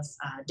lot of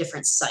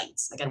different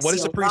sites. What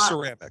is a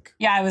pre-ceramic?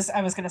 Yeah, I was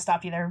going to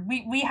stop you there.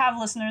 We have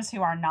listeners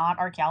who are not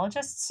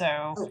archaeologists,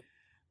 so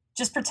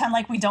just pretend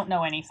like we don't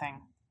know anything.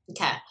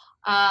 Okay.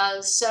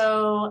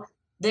 So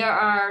there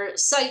are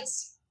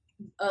sites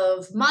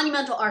of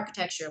monumental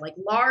architecture, like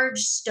large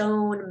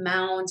stone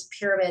mounds,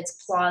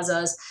 pyramids,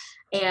 plazas,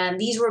 and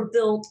these were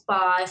built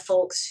by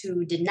folks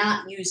who did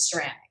not use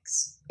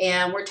ceramics.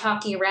 And we're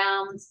talking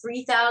around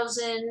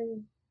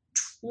 3,000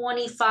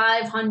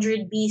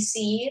 2500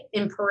 BC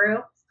in Peru,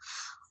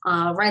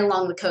 right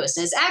along the coast.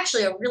 And it's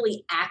actually a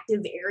really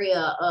active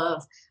area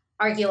of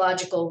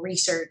archaeological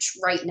research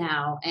right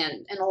now,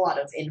 and a lot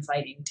of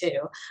infighting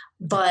too.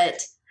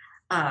 But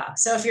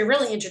so if you're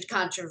really into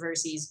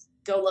controversies,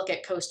 go look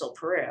at coastal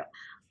Peru.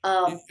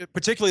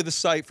 Particularly the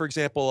site, for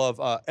example, of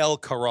El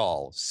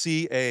Caral,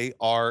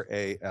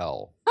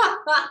 Caral.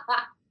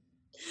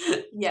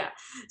 Yeah.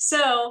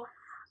 So,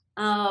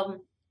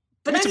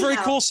 but it's a very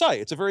cool site.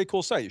 It's a very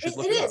cool site. You should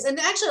look it up. It is. And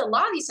actually, a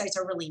lot of these sites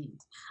are really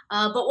neat.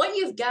 But what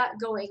you've got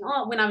going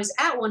on, when I was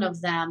at one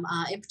of them,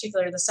 in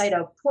particular, the site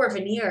of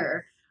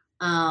Porvenir,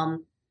 up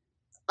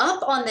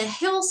on the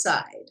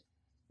hillside,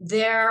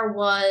 there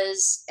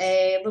was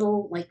a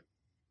little like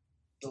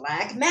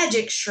black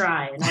magic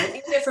shrine, an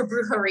area for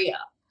brujeria.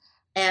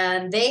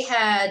 And they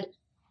had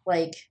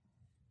like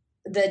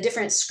the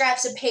different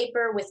scraps of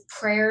paper with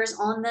prayers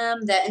on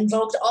them that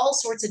invoked all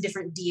sorts of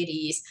different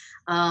deities,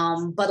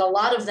 but a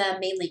lot of them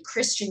mainly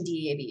Christian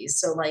deities.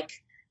 So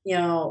like, you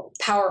know,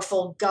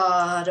 powerful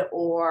God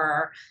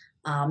or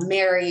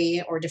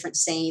Mary or different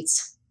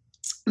saints.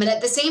 But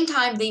at the same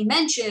time, they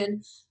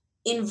mention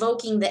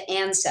invoking the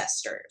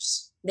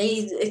ancestors.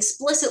 They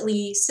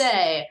explicitly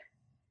say,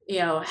 you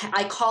know,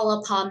 I call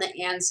upon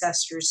the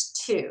ancestors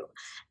too.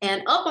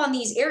 And up on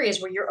these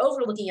areas where you're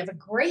overlooking, you have a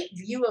great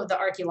view of the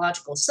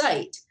archaeological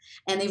site.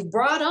 And they've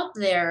brought up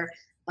there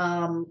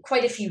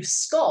quite a few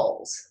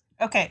skulls.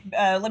 Okay,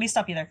 let me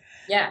stop you there.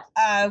 Yeah.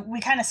 We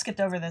kind of skipped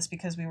over this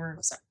because we were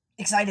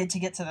excited to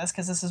get to this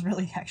because this is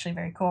really actually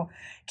very cool.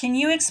 Can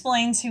you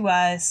explain to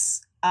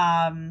us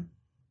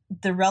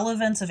the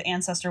relevance of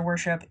ancestor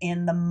worship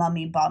in the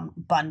mummy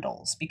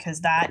bundles?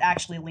 Because that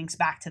actually links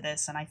back to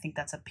this, and I think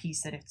that's a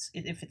piece that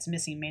if it's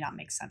missing, may not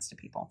make sense to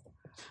people.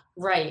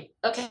 Right.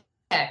 Okay.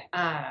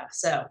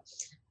 So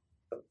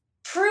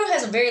Peru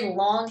has a very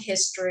long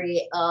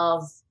history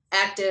of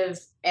active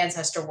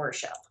ancestor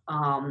worship.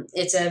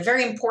 It's a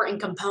very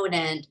important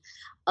component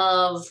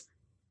of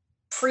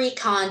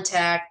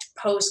pre-contact,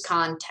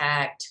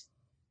 post-contact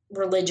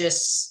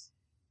religious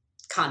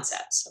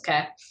concepts.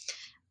 Okay.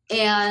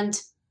 And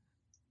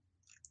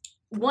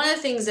one of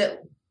the things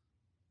that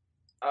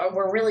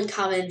were really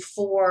common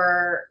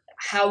for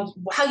how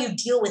you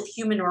deal with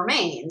human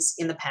remains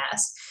in the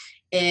past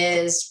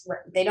is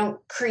they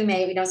don't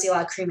cremate. We don't see a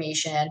lot of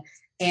cremation.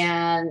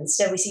 And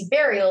instead we see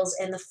burials,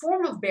 and the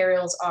form of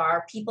burials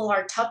are people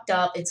are tucked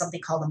up in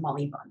something called a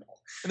mummy bundle.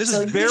 And this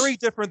is very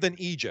different than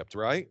Egypt,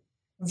 right?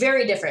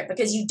 Very different,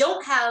 because you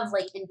don't have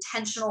like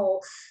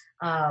intentional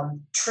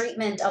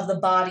treatment of the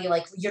body.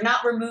 Like you're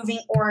not removing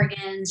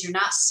organs, you're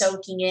not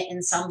soaking it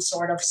in some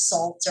sort of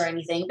salts or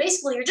anything.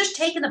 Basically, you're just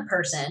taking the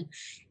person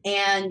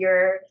and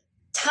you're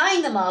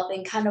tying them up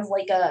in kind of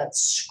like a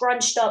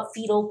scrunched up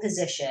fetal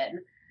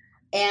position,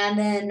 and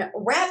then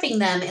wrapping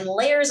them in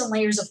layers and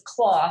layers of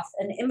cloth,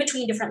 and in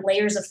between different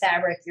layers of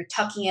fabric, you're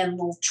tucking in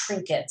little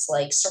trinkets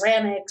like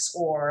ceramics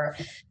or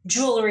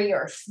jewelry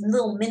or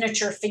little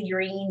miniature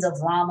figurines of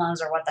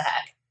llamas or what the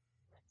heck.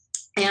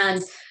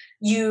 And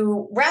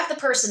you wrap the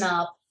person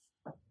up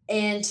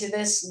into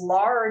this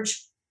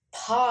large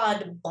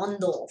pod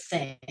bundle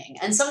thing.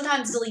 And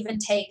sometimes they'll even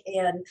take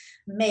and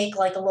make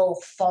like a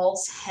little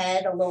false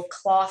head, a little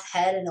cloth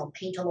head, and they'll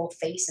paint a little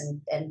face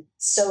and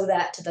sew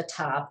that to the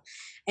top.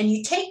 And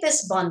you take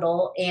this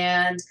bundle,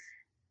 and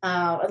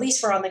at least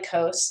for on the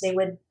coast, they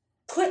would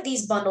put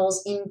these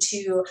bundles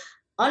into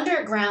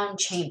underground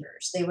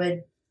chambers. They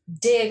would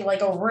dig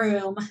like a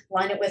room,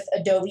 line it with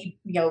adobe,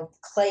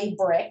 clay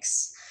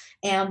bricks,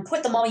 and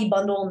put the mummy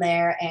bundle in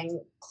there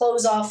and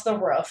close off the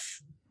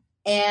roof.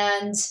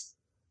 And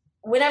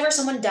whenever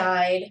someone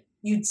died,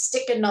 you'd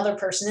stick another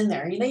person in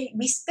there.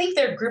 We think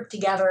they're grouped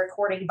together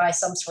according by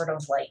some sort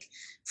of like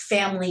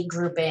family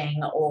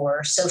grouping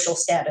or social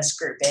status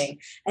grouping.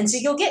 And so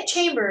you'll get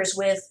chambers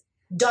with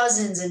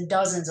dozens and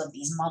dozens of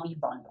these mummy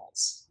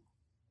bundles.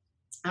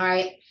 All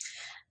right.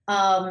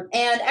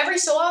 And every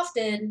so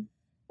often,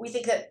 we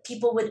think that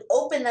people would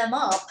open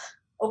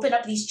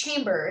up these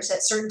chambers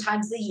at certain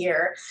times of the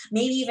year,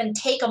 maybe even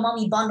take a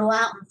mummy bundle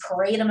out and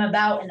parade them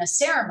about in a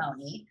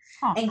ceremony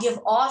and give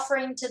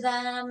offering to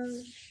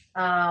them,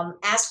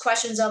 ask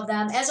questions of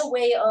them as a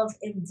way of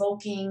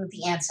invoking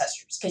the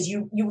ancestors, because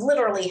you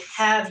literally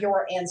have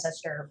your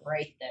ancestor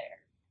right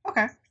there.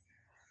 Okay.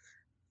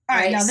 All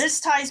right. Now this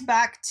ties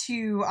back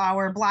to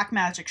our black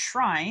magic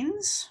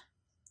shrines.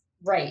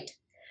 Right.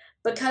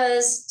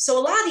 Because so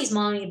a lot of these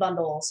mummy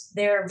bundles,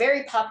 they're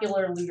very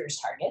popular looters'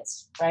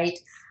 targets, right?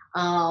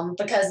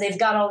 Because they've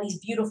got all these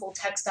beautiful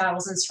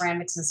textiles and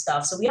ceramics and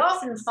stuff. So we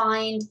often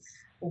find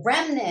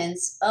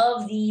remnants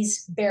of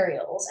these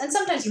burials, and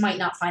sometimes you might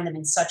not find them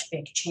in such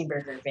big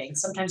chamber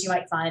groupings. Sometimes you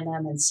might find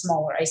them in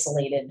smaller,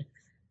 isolated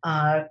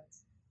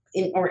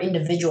or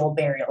individual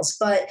burials.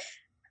 But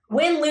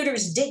when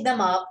looters dig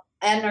them up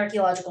at an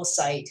archaeological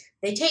site,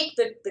 they take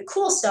the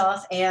cool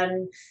stuff,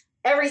 and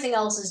everything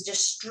else is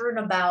just strewn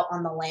about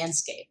on the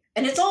landscape.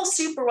 And it's all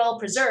super well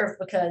preserved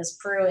because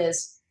Peru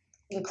is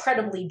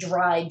incredibly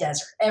dry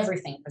desert.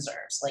 Everything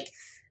preserves. Like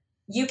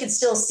you can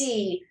still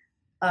see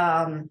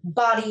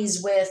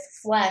bodies with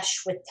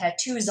flesh with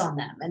tattoos on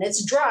them, and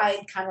it's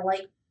dried kind of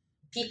like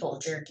people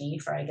jerky,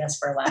 for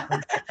lack of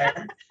a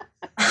better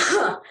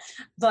term.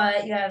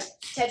 But you have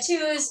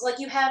tattoos, like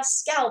you have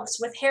scalps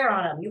with hair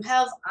on them, you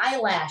have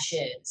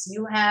eyelashes,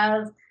 you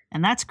have,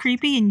 and that's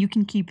creepy, and you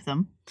can keep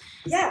them.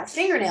 Yeah,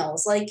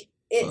 fingernails. Like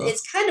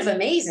it's kind of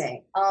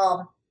amazing.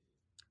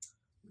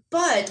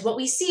 But what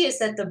we see is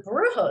that the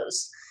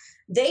Brujos,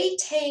 they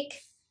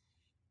take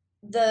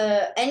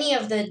any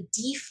of the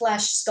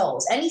defleshed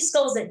skulls, any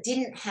skulls that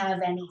didn't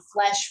have any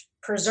flesh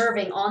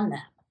preserving on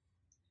them,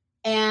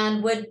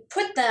 and would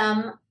put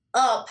them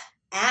up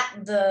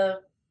at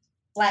the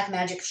black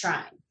magic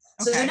shrine.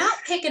 So they're not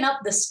picking up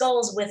the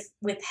skulls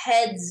with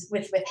heads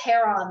with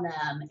hair on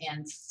them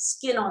and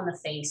skin on the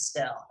face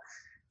still.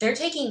 They're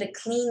taking the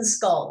clean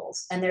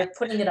skulls and they're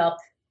putting it up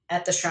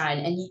at the shrine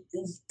and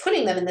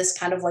putting them in this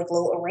kind of like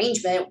little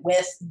arrangement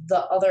with the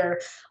other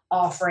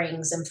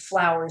offerings and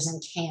flowers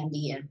and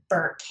candy and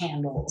burnt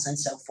candles and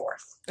so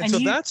forth. And so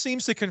that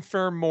seems to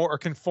conform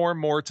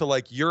more to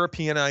like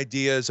European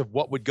ideas of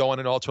what would go on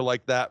an altar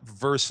like that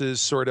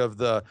versus sort of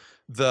the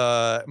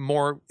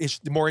more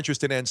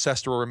interested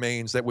ancestral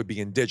remains that would be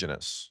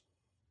indigenous.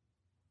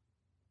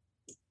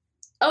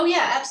 Oh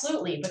yeah,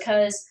 absolutely.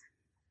 Because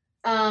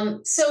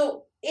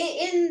so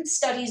in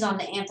studies on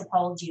the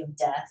anthropology of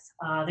death,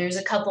 there's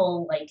a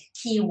couple like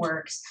key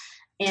works,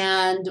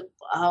 and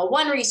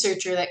one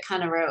researcher that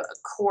kind of wrote a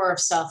core of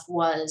stuff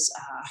was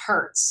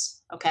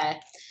Hertz, okay?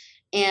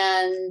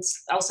 And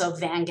also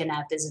Van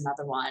Gennep is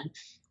another one.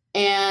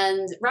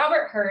 And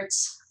Robert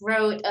Hertz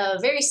wrote a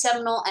very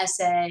seminal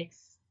essay,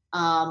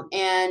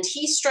 and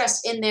he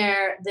stressed in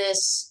there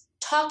this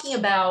talking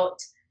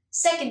about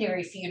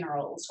secondary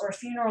funerals, or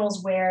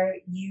funerals where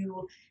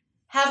you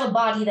have a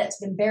body that's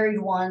been buried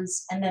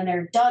once and then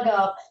they're dug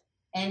up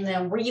and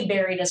then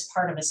reburied as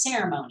part of a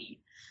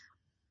ceremony.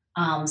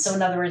 So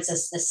in other words,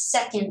 it's the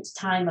second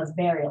time of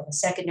burial, the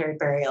secondary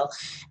burial,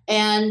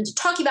 and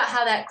talking about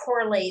how that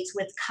correlates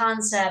with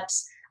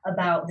concepts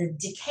about the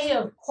decay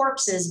of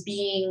corpses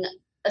being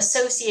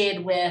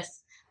associated with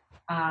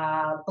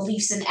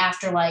beliefs in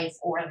afterlife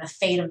or the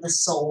fate of the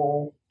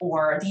soul,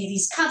 or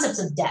these concepts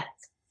of death,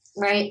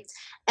 right?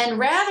 And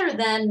rather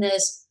than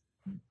this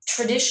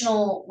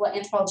traditional, what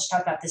anthropologists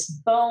talk about, this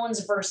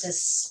bones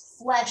versus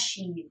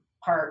fleshy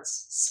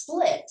parts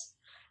split,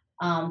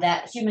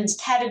 that humans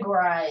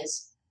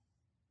categorize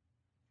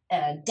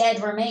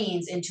dead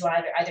remains into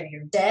either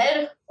you're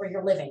dead or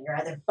you're living. You're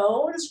either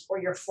bones or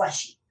you're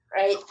fleshy,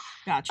 right?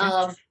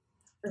 Gotcha.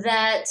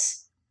 That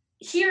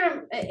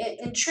here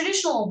in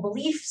traditional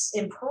beliefs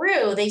in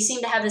Peru, they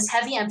seem to have this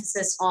heavy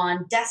emphasis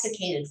on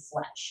desiccated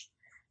flesh,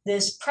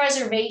 this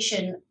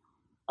preservation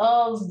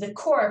of the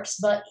corpse,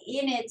 but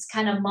in its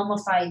kind of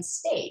mummified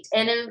state.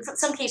 And in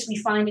some cases, we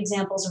find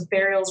examples of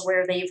burials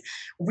where they've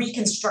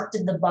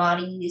reconstructed the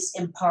bodies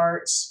in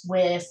parts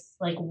with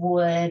like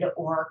wood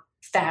or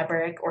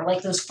fabric, or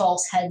like those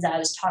false heads I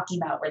was talking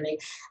about, where they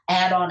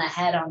add on a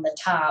head on the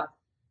top.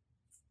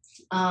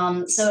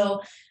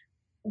 So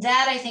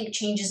that, I think,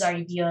 changes our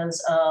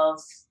ideas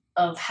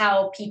of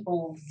how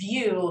people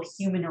view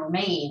human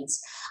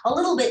remains a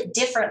little bit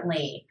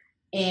differently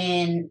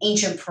in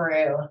ancient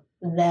Peru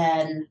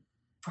than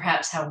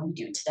perhaps how we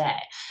do today.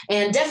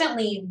 And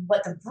definitely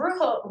what the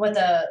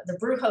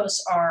Brujos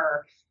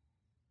are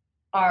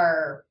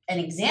an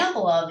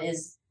example of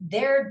is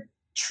they're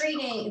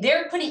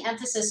putting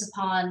emphasis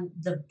upon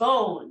the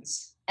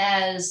bones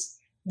as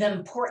the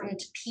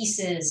important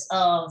pieces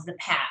of the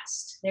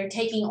past. They're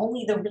taking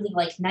only the really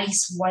like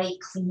nice white,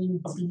 clean,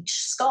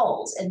 bleached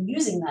skulls and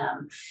using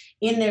them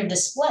in their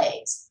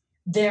displays.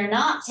 They're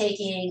not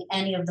taking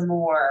any of the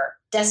more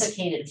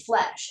desiccated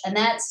flesh. And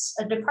that's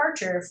a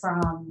departure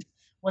from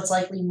what's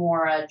likely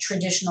more a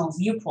traditional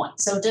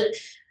viewpoint.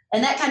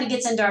 And that kind of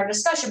gets into our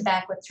discussion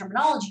back with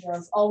terminology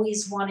of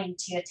always wanting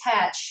to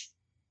attach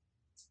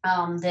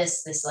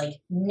this like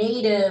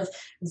native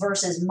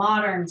versus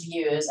modern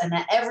views, and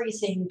that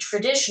everything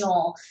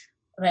traditional,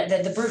 that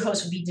the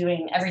Brujos would be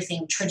doing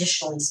everything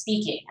traditionally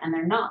speaking, and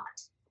they're not.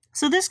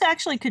 So this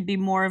actually could be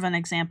more of an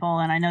example,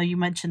 and I know you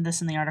mentioned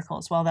this in the article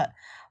as well, that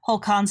whole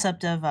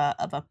concept of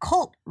a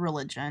cult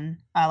religion,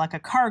 like a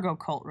cargo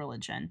cult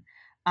religion,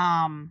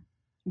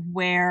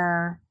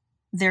 where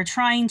they're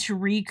trying to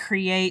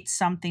recreate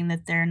something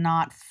that they're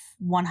not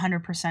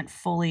 100%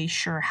 fully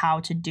sure how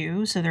to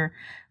do. So they're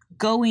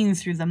going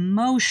through the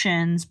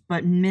motions,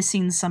 but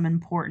missing some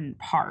important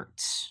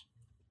parts.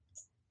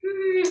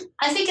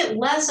 I think it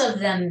less of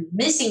them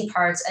missing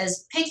parts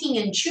as picking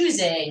and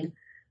choosing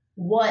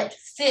what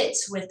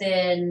fits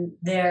within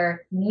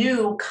their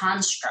new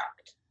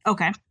construct.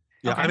 Okay.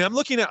 Yeah, okay. I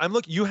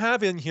mean, you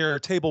have in here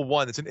table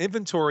 1, it's an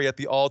inventory at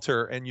the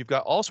altar, and you've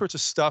got all sorts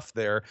of stuff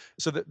there.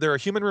 So that there are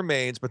human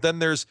remains, but then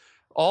there's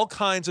all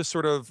kinds of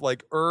sort of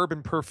like herb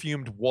and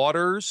perfumed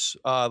waters,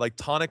 like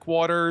tonic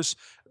waters,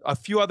 a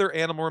few other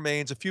animal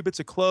remains, a few bits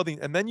of clothing,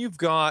 and then you've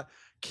got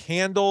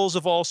candles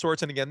of all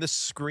sorts. And again, this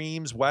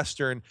screams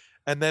Western.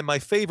 And then my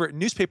favorite,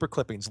 newspaper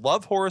clippings,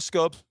 love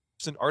horoscopes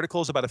and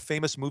articles about a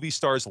famous movie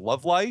star's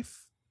love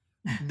life.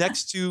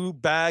 next to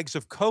bags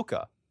of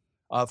coca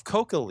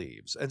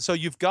leaves. And so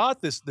you've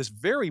got this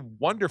very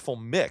wonderful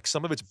mix.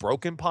 Some of it's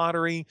broken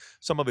pottery,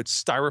 some of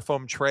it's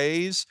styrofoam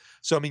trays.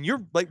 So I mean,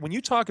 you're like, when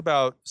you talk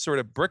about sort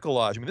of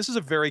bricolage, I mean, this is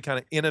a very kind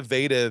of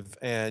innovative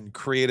and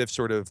creative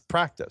sort of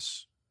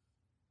practice.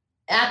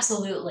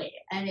 Absolutely.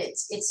 And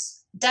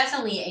it's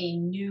definitely a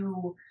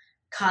new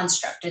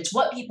construct. It's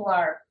what people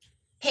are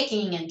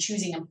picking and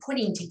choosing and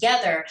putting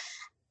together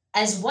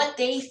as what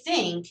they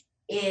think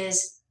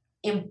is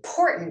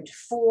important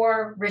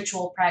for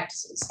ritual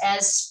practices,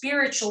 as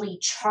spiritually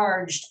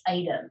charged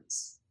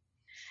items.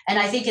 And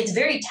I think it's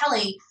very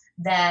telling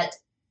that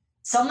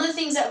some of the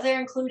things that they're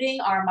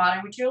including are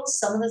modern materials,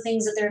 some of the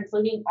things that they're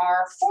including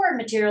are foreign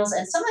materials,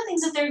 and some of the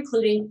things that they're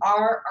including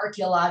are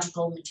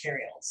archaeological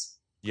materials.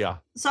 Yeah.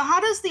 So how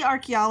does the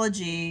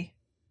archaeology,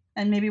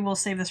 and maybe we'll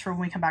save this for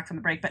when we come back from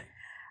the break, but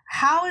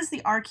how is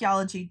the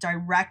archaeology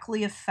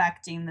directly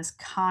affecting this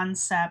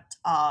concept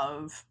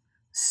of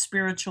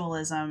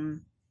spiritualism,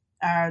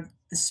 the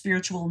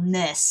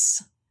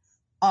spiritualness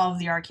of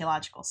the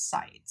archaeological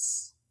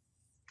sites?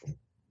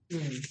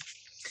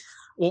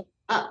 Well,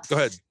 go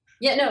ahead.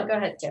 Yeah, no, go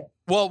ahead, Kip.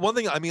 Well, one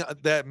thing I mean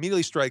that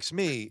immediately strikes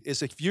me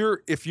is if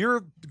you're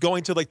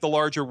going to like the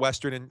larger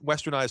Western and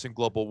westernized and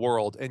global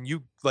world, and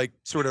you like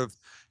sort of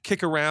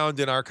kick around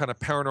in our kind of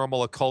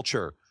paranormal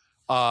culture,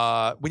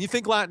 when you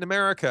think Latin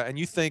America and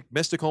you think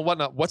mystical and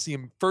whatnot, what's the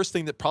first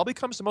thing that probably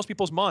comes to most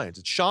people's minds?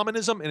 It's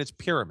shamanism and it's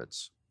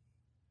pyramids.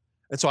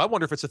 And so I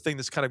wonder if it's a thing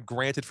that's kind of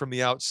granted from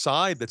the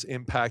outside that's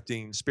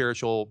impacting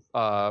spiritual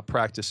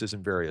practices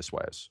in various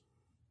ways.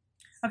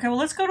 Okay, well,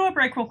 let's go to a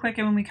break real quick,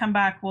 and when we come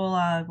back,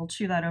 we'll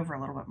chew that over a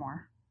little bit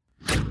more.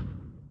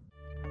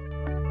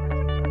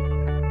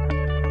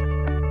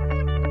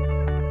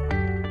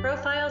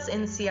 Profiles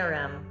in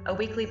CRM, a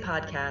weekly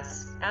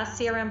podcast.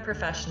 Ask CRM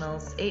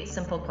professionals 8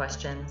 simple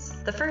questions.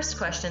 The first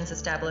questions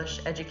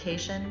establish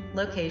education,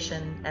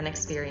 location, and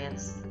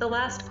experience. The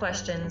last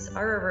questions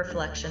are a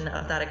reflection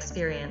of that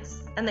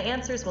experience, and the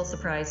answers will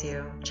surprise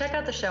you. Check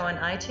out the show on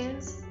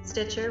iTunes,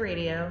 Stitcher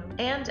Radio,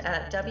 and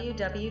at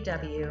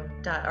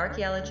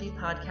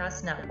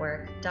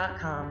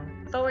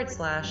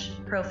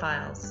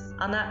www.archaeologypodcastnetwork.com/profiles.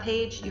 On that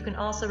page, you can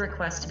also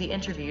request to be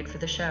interviewed for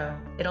the show.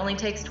 It only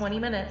takes 20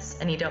 minutes,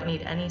 and you don't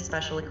need any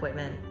special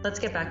equipment. Let's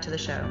get back to the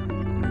show.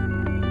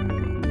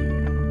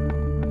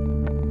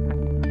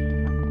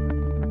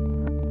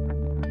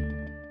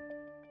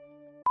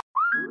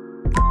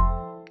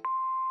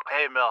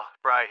 Hey, Mel,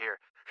 Bri here.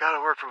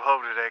 Gotta work from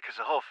home today because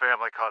the whole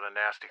family caught a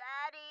nasty.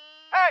 Daddy!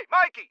 Hey,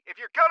 Mikey, if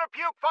you're gonna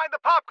puke, find the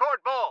popcorn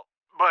bowl!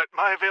 But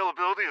my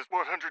availability is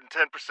 110%.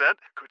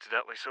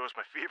 Coincidentally, so is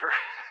my fever.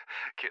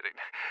 Kidding.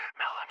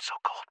 Mel, I'm so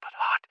cold but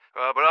hot.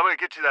 But I'm gonna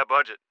get you that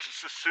budget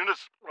just as soon as...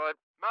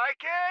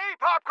 Mikey,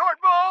 popcorn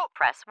bowl!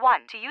 Press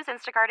 1 to use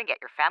Instacart and get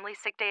your family's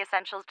sick day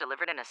essentials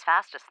delivered in as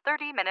fast as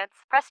 30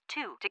 minutes. Press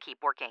 2 to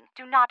keep working.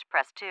 Do not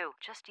press 2.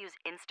 Just use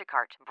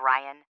Instacart,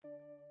 Brian.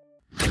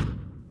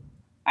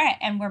 All right,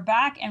 and we're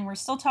back, and we're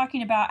still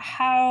talking about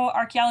how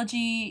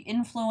archaeology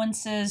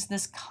influences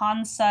this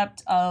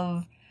concept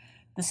of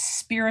the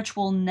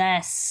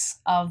spiritualness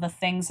of the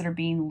things that are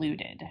being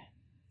looted,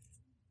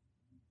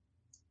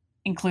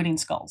 including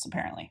skulls,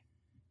 apparently.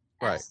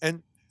 Right.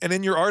 And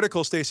in your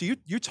article, Stacey,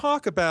 you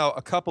talk about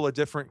a couple of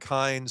different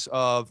kinds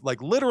of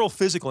like literal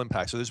physical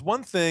impacts. So there's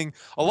one thing,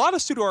 a lot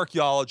of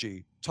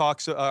pseudoarchaeology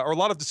talks, or a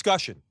lot of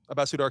discussion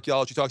about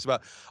pseudoarchaeology talks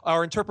about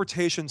our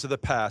interpretations of the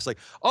past. Like,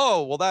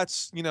 oh, well,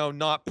 that's,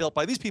 not built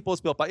by these people,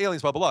 it's built by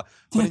aliens, blah, blah, blah.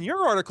 But in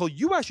your article,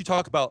 you actually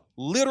talk about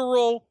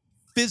literal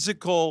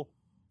physical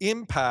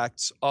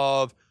impacts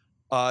of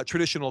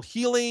traditional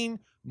healing,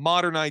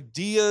 modern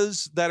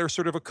ideas that are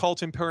sort of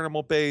occult and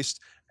paranormal based,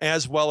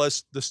 as well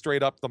as the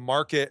straight up the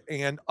market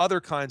and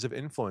other kinds of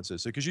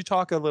influences. So could you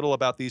talk a little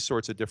about these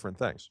sorts of different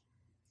things?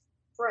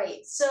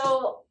 Right.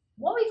 So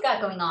what we've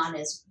got going on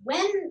is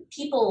when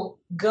people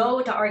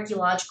go to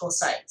archaeological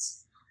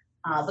sites,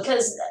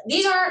 because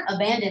these aren't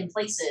abandoned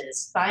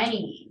places by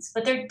any means,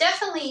 but they're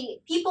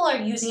definitely, people are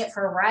using it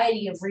for a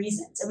variety of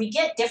reasons. And we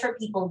get different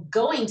people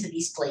going to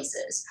these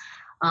places,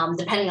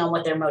 depending on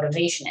what their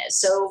motivation is.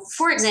 So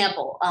for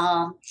example,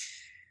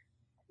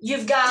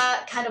 you've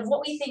got kind of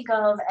what we think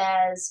of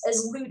as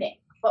looting,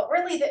 but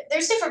really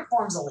there's different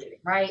forms of looting,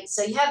 right?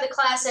 So you have the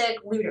classic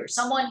looter,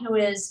 someone who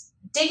is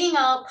digging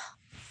up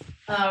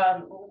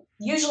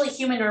usually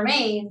human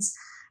remains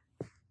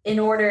in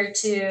order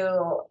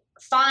to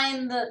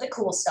find the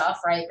cool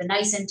stuff, right? The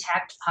nice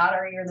intact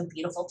pottery or the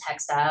beautiful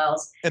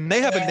textiles. And they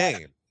have a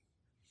name.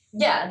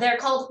 Yeah, they're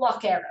called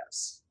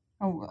huaqueros.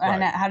 Oh,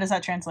 and right. How does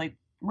that translate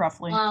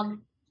roughly?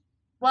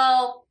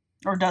 Well,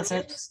 or does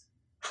it?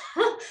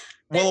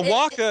 Well, a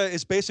huaca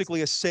is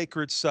basically a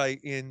sacred site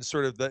in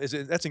sort of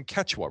that's in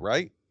Quechua,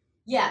 right?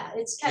 Yeah,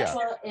 it's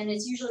Quechua, and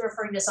it's usually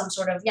referring to some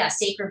sort of,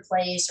 sacred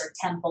place or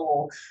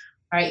temple,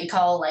 right? You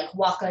call it like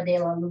Huaca de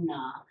la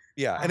Luna.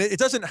 Yeah, and it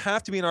doesn't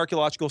have to be an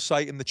archaeological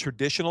site in the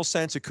traditional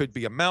sense. It could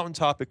be a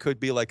mountaintop. It could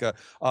be like a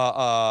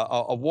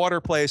water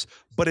place.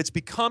 But it's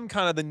become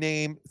kind of the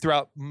name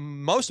throughout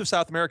most of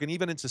South America and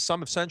even into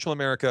some of Central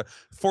America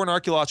for an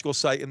archaeological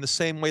site in the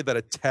same way that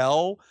a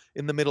tell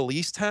in the Middle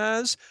East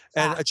has,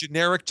 and a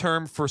generic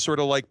term for sort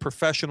of like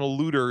professional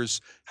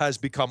looters has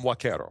become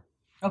huaquero.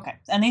 Okay,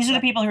 and these are the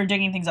people who are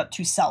digging things up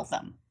to sell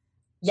them.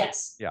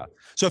 Yes. Yeah.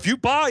 So if you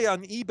buy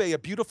on eBay a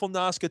beautiful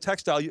Nazca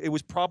textile, it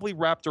was probably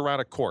wrapped around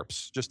a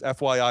corpse. Just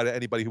FYI to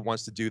anybody who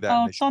wants to do that.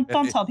 Oh,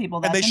 don't tell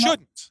people that. And they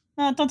shouldn't.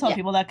 No, don't tell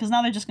people that, because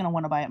now they're just going to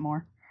want to buy it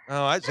more.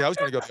 Oh, I was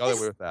going to go the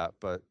other way with that,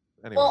 but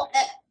anyway. Well,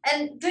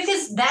 and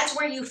because that's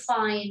where you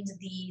find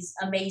these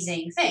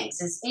amazing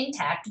things, is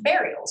intact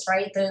burials,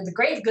 right? The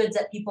grave goods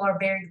that people are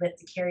buried with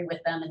to carry with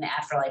them in the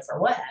afterlife or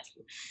what have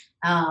you.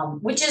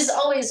 Which is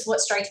always what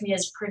strikes me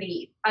as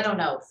pretty, I don't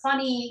know,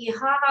 funny,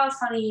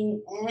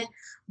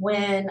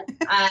 when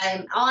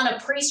I'm on a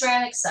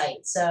pre-ceramic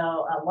site. So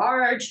a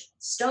large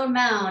stone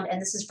mound,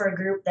 and this is for a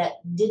group that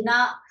did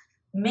not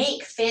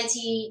make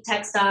fancy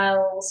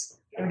textiles.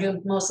 They were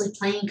doing mostly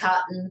plain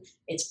cotton.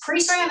 It's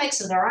pre-ceramic,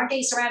 so there aren't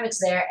any ceramics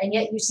there, and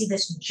yet you see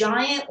this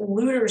giant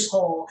looter's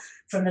hole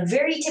from the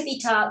very tippy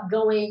top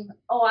going,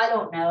 I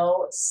don't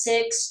know,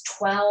 6,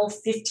 12,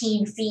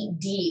 15 feet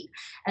deep.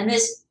 And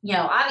this,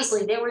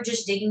 obviously they were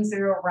just digging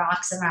through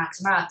rocks and rocks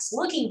and rocks,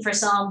 looking for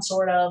some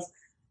sort of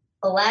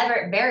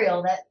elaborate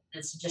burial that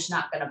is just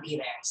not going to be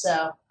there.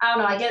 So I don't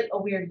know, I get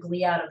a weird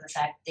glee out of the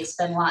fact that they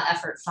spend a lot of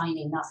effort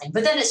finding nothing,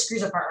 but then it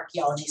screws up our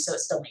archaeology, so it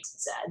still makes me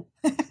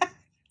sad.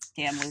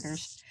 Damn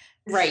looters.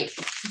 Right.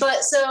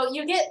 But so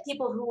you get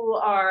people who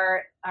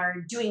are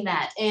doing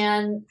that.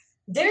 And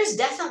there's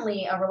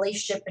definitely a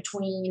relationship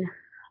between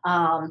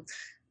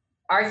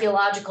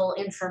archaeological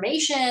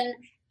information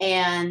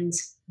and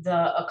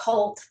the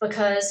occult,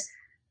 because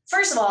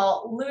first of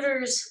all,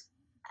 looters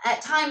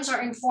at times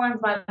are informed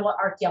by what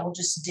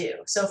archaeologists do.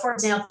 So for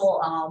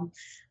example,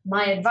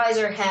 my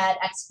advisor had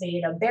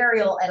excavated a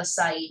burial at a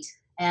site.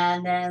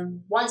 And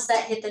then once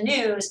that hit the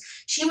news,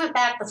 she went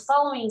back the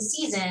following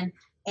season,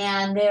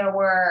 and there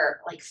were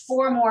like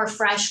 4 more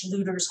fresh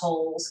looters'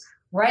 holes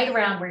right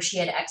around where she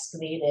had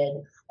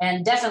excavated.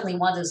 And definitely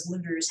one of those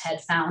looters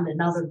had found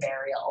another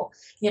burial.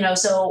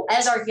 So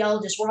as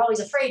archaeologists, we're always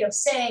afraid of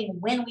saying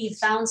when we've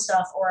found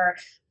stuff, or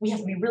we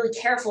have to be really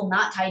careful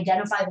not to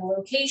identify the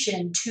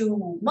location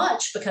too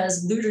much,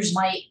 because looters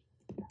might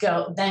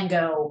go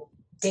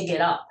dig it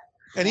up.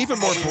 And even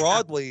more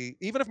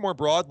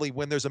broadly,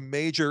 when there's a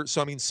major,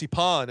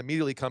 Sipan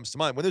immediately comes to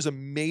mind, when there's a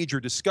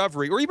major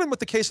discovery, or even with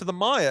the case of the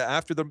Maya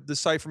after the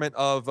decipherment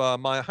of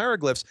Maya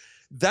hieroglyphs,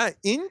 that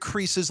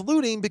increases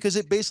looting because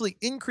it basically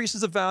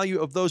increases the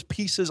value of those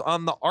pieces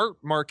on the art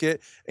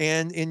market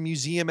and in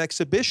museum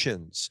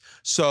exhibitions.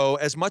 So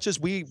as much as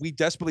we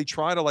desperately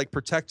try to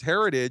protect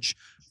heritage,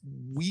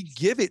 we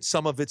give it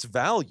some of its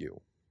value.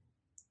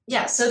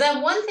 Yeah. So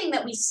then one thing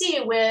that we see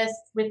with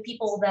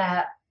people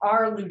that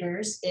are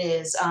looters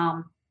is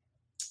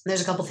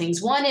there's a couple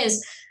things. One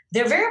is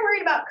they're very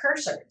worried about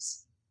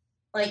cursors,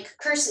 like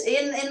curse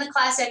in the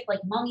classic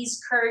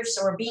mummy's curse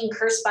or being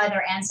cursed by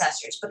their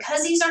ancestors,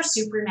 because these are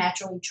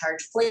supernaturally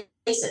charged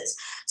places.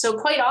 So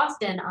quite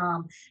often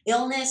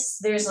illness,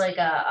 there's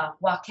a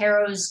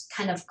huaquero's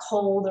kind of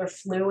cold or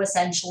flu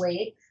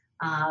essentially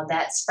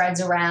that spreads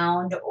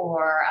around,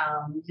 or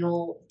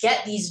you'll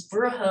get these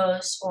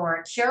brujos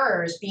or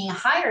curers being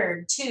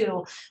hired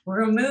to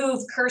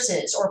remove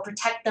curses or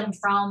protect them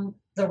from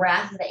the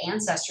wrath of the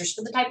ancestors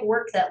for the type of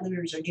work that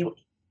looters are doing.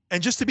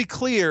 And just to be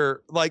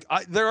clear,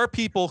 there are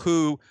people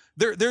who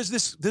there's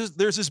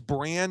this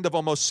brand of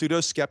almost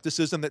pseudo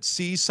skepticism that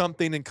sees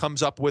something and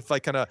comes up with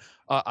a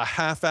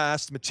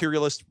half-assed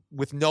materialist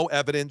with no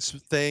evidence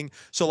thing.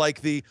 So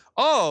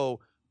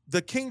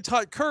the King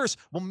Tut curse,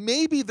 well,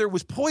 maybe there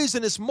was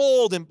poisonous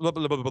mold and blah,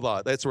 blah, blah, blah,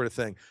 blah, that sort of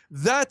thing.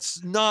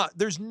 There's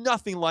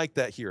nothing like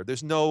that here.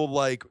 There's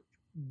no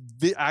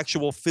the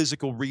actual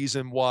physical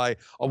reason why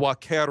a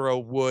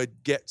huaquero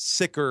would get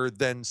sicker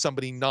than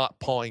somebody not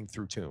pawing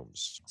through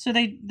tombs. So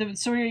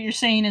so what you're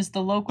saying is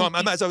the local.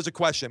 No, that was a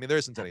question. There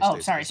isn't any. Oh,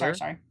 sorry.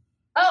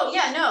 Oh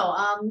yeah, no,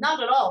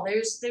 not at all.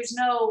 There's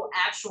no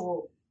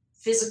actual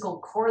physical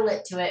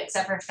correlate to it,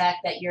 except for the fact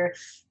that you're,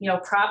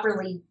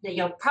 probably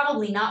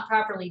not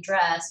properly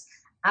dressed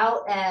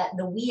out at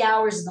the wee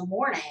hours of the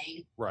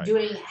morning, right,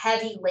 doing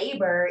heavy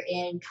labor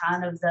in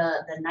kind of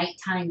the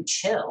nighttime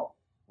chill.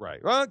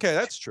 Right. Well, okay,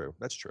 that's true.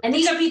 And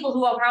these are people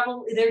who are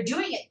they're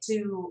doing it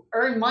to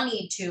earn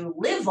money to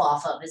live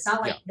off of. It's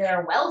not like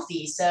they're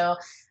wealthy. So,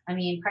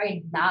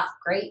 probably not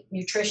great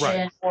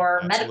nutrition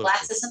or medical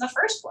access in the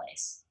first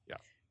place.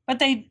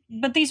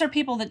 But these are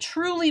people that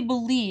truly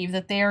believe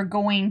that they are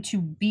going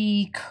to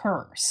be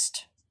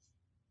cursed.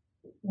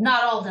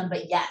 Not all of them,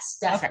 but yes,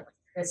 definitely.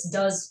 Okay. This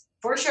does,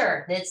 for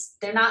sure.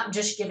 They're not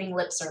just giving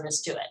lip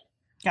service to it.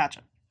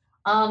 Gotcha.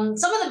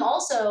 Some of them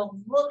also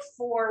look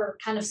for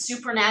kind of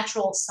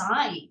supernatural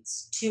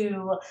signs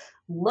to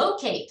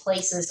locate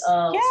places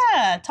of.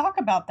 Yeah, talk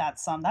about that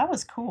some. That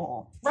was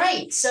cool.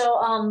 Right. So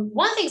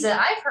one thing that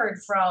I've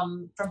heard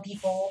from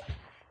people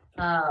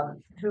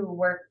who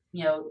work,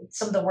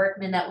 some of the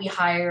workmen that we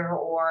hire,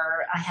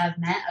 or I have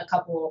met a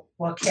couple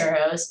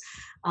Huaqueros.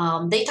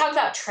 They talk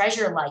about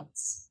treasure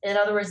lights. In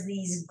other words,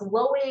 these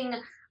glowing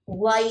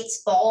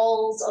lights,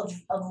 balls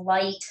of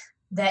light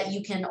that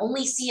you can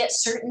only see at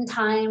certain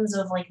times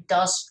of like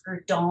dusk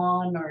or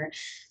dawn or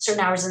certain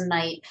hours of the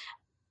night,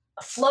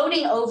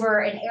 floating over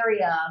an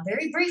area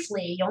very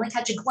briefly. You only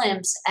catch a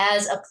glimpse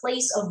as a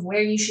place of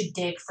where you should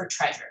dig for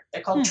treasure.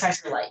 They're called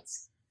treasure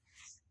lights.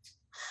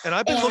 And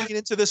I've been looking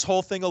into this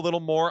whole thing a little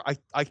more.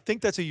 I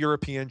think that's a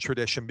European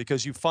tradition,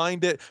 because you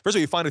find it, first of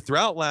all, you find it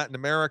throughout Latin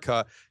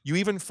America. You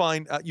even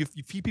find, you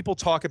see people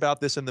talk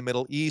about this in the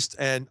Middle East.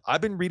 And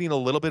I've been reading a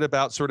little bit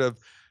about sort of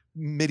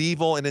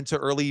medieval and into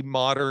early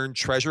modern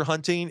treasure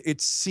hunting.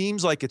 It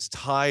seems like it's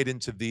tied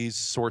into these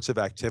sorts of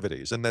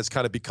activities, and that's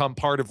kind of become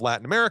part of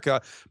Latin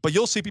America. But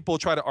you'll see people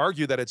try to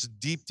argue that it's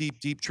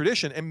deep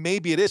tradition, and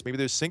maybe it is. Maybe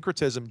there's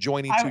syncretism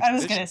joining two I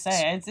was going to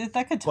say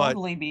that could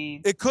totally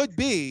be. It could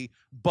be,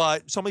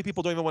 but so many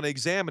people don't even want to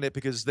examine it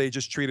because they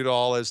just treat it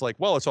all as like,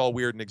 well, it's all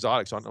weird and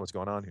exotic, so I don't know what's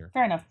going on here.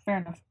 Fair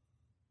enough.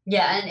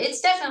 Yeah, and it's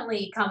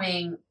definitely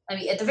coming. I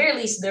mean, at the very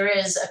least, there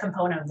is a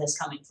component of this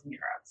coming from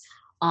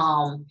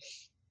Europe.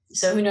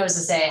 So who knows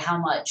to say how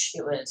much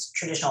it was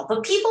traditional.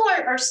 But people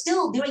are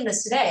still doing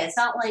this today. It's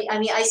not like, I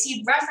mean, I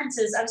see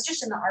references. I was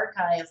just in the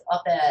archive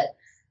up at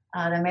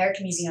the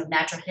American Museum of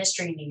Natural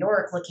History in New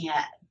York looking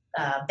at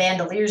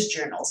Bandelier's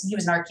journals. And he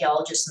was an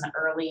archaeologist in the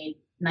early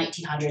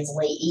 1900s,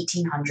 late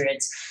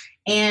 1800s.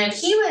 And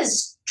he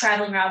was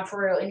traveling around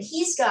Peru, and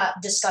he's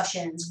got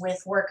discussions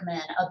with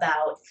workmen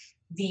about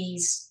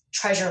these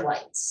treasure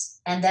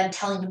lights and them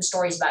telling him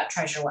stories about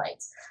treasure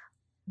lights.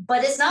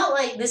 But it's not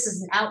like this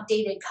is an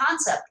outdated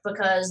concept,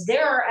 because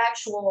there are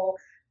actual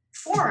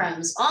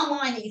forums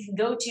online that you can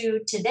go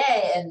to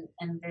today.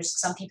 And there's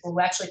some people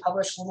who actually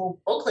publish little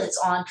booklets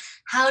on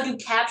how to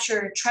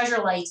capture treasure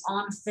lights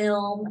on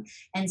film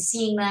and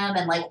seeing them,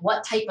 and like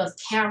what type of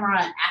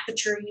camera and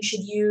aperture you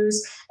should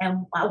use,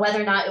 and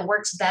whether or not it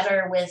works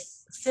better with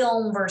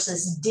film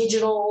versus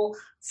digital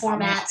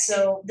format.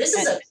 So this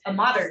is a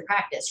modern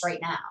practice right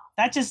now.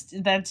 That just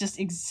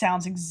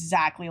sounds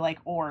exactly like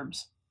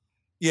orbs.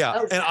 Yeah,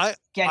 Oh, and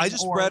I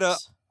just read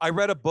orbs.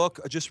 a book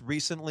just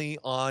recently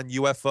on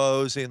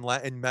UFOs in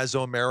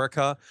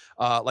Mesoamerica,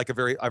 like a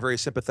very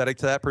sympathetic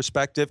to that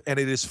perspective, and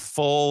it is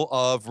full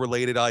of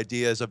related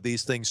ideas of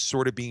these things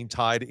sort of being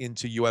tied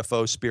into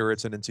UFO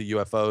spirits and into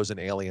UFOs and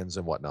aliens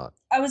and whatnot.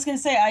 I was going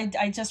to say,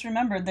 I just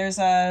remembered there's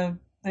a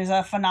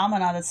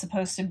phenomena that's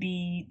supposed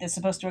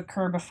to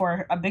occur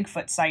before a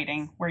Bigfoot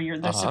sighting, where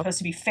there's supposed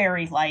to be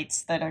fairy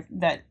lights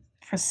that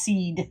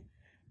precede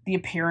the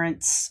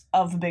appearance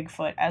of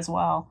Bigfoot as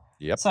well.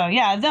 Yep. So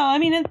yeah, no, I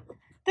mean,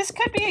 this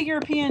could be a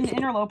European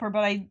interloper,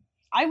 but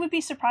I would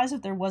be surprised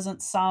if there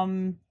wasn't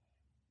some,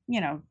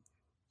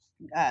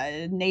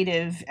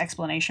 native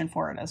explanation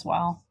for it as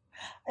well.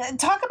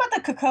 Talk about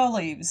the cocoa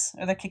leaves,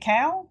 or the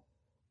cacao.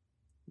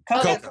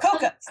 Coca.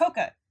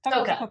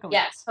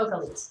 Yes, coca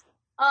leaves.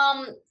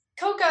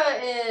 Coca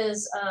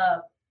is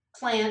a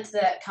plant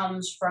that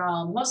comes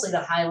from mostly the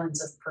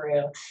highlands of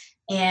Peru.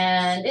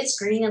 And it's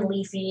green and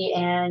leafy,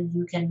 and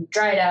you can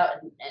dry it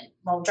out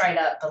and dry it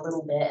up a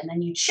little bit, and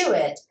then you chew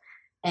it,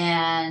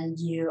 and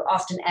you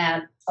often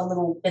add a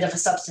little bit of a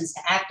substance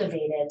to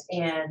activate it.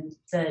 And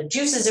the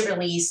juices it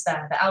releases,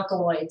 the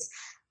alkaloids,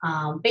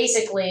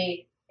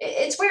 basically,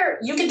 it's where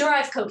you can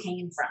derive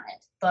cocaine from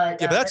it.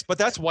 But yeah, but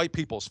that's white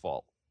people's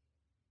fault.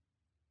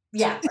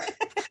 Yeah.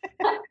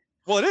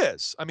 Well, it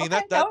is. I mean,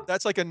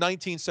 that's like a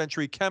 19th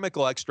century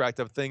chemical extract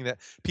of thing that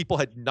people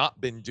had not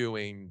been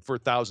doing for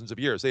thousands of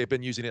years. They have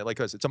been using it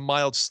like it's a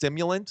mild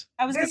stimulant.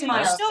 I was going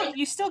to say,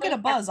 you still get a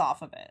buzz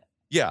off of it.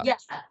 Yeah. Yeah.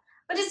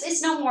 But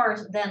it's no more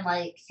than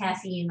like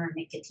caffeine or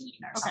nicotine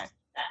or something like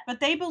that. But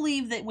they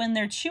believe that when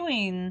they're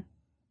chewing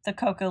the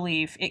coca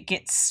leaf, it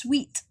gets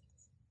sweet.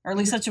 Or at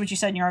least that's what you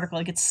said in your article.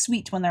 It gets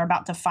sweet when they're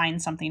about to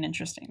find something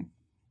interesting.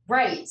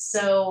 Right.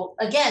 So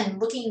again,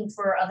 looking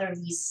for other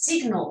these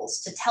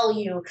signals to tell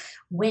you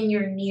when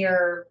you're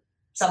near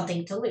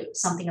something to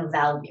lose, something of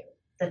value,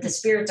 that the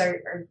spirits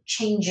are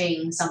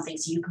changing something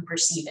so you can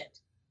perceive it.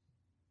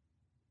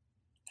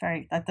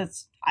 Right.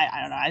 That's I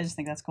don't know. I just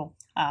think that's cool.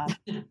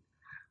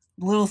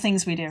 Little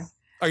things we do.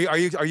 Are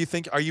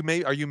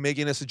you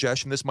making a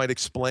suggestion this might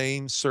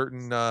explain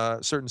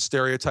certain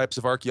stereotypes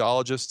of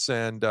archaeologists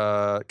and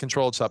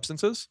controlled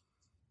substances?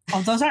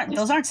 Oh, those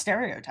aren't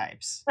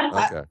stereotypes.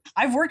 Okay.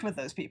 I've worked with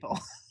those people.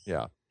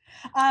 Yeah.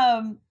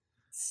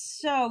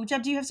 So,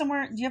 Jeb, do you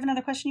have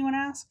another question you want to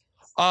ask?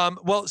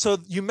 Well, so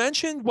you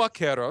mentioned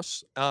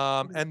Huaqueros,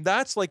 and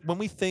that's like when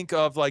we think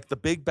of like the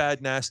big,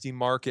 bad, nasty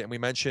market, and we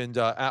mentioned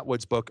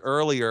Atwood's book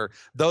earlier,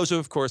 those are,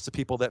 of course, the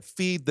people that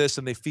feed this,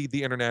 and they feed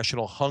the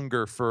international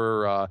hunger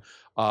for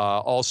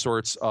all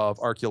sorts of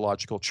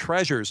archaeological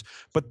treasures.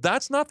 But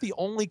that's not the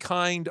only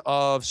kind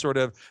of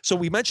so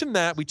we mentioned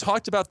that. We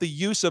talked about the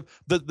use of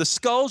the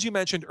skulls you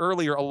mentioned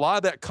earlier. A lot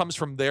of that comes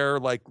from their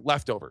like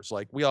leftovers.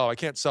 Like, I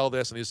can't sell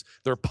this, and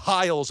there are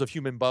piles of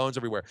human bones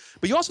everywhere.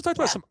 But you also talked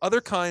about some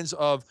other kinds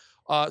of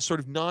sort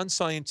of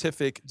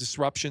non-scientific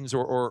disruptions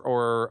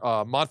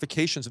or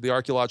modifications of the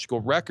archaeological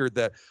record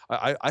that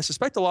I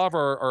suspect a lot of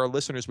our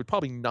listeners would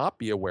probably not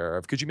be aware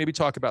of. Could you maybe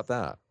talk about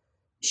that?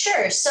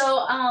 Sure.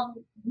 So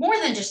more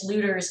than just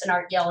looters and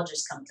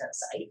archaeologists come to the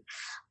site.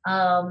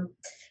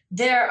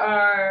 There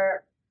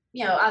are,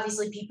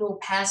 obviously people who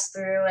pass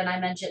through, and I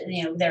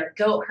mentioned, there are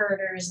goat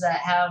herders that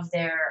have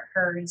their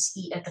herds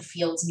eat at the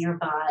fields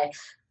nearby.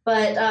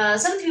 But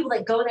some of the people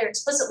that go there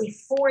explicitly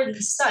for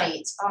these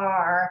sites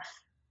are,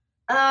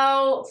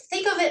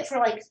 think of it for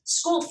like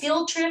school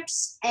field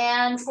trips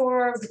and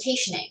for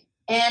vacationing.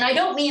 And I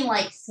don't mean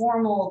like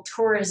formal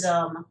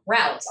tourism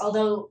routes,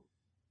 although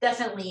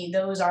definitely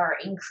those are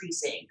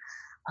increasing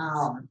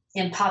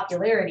in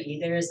popularity.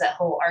 There is that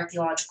whole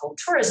archaeological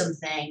tourism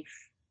thing.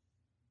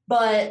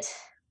 But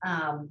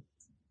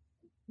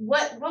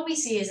what we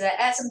see is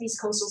that at some of these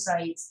coastal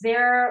sites,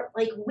 they're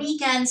like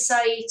weekend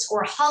sites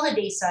or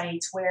holiday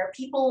sites where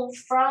people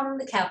from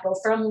the capital,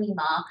 from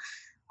Lima,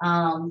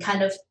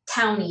 kind of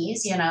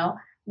townies,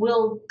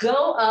 will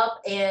go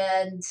up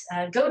and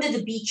go to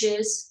the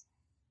beaches,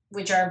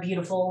 which are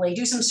beautiful. They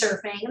do some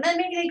surfing, and then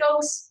maybe they go,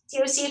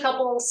 see a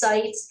couple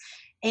sites,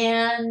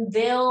 and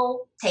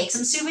they'll take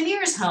some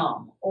souvenirs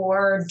home.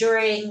 Or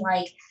during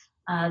like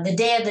the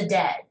Day of the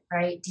Dead,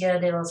 right? Dia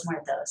de los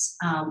Muertos,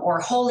 or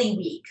Holy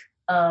Week,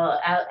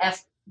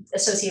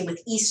 associated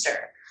with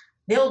Easter.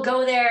 They'll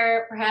go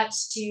there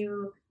perhaps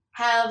to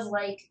have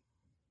like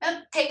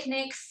a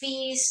picnic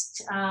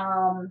feast,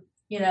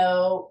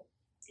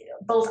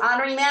 both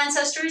honoring the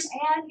ancestors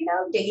and,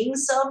 digging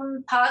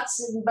some pots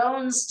and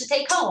bones to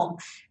take home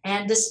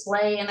and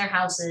display in their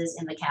houses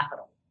in the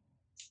capital.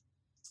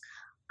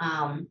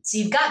 So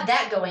you've got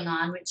that going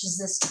on, which is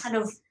this kind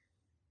of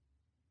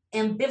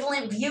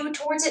ambivalent view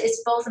towards it.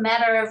 It's both a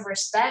matter of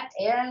respect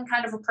and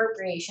kind of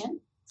appropriation.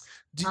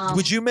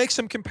 Would you make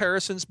some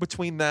comparisons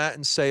between that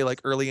and say like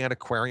early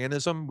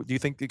antiquarianism? Do you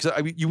think, because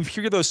you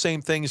hear those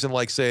same things in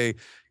like, say,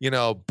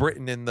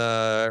 Britain in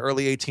the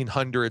early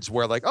 1800s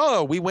where like,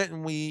 oh, we went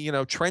and we,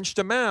 trenched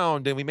a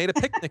mound and we made a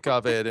picnic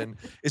of it. And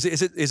is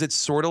it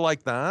sort of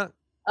like that?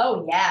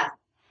 Oh yeah,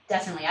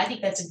 definitely. I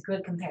think that's a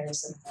good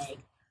comparison to make.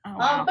 Oh,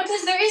 wow.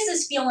 Because there is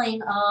this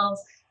feeling of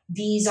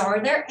these are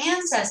their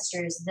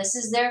ancestors. This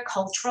is their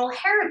cultural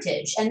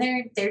heritage, and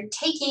they're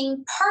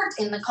taking part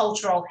in the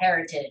cultural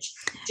heritage,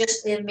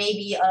 just in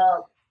maybe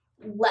a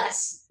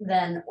less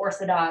than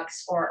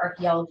orthodox or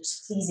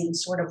archaeologist pleasing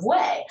sort of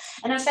way.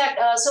 And in fact,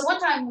 so one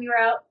time we were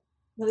out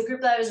with a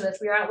group that I was with.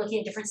 We were out looking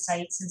at different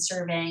sites and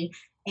surveying,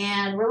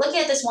 and we're looking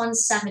at this one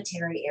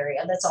cemetery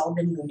area that's all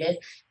been looted.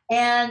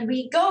 And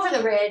we go over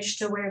the ridge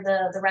to where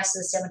the rest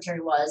of the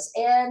cemetery was,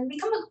 and we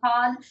come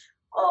upon,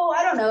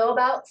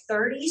 about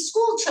 30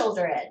 school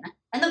children.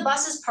 And the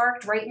bus is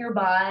parked right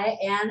nearby,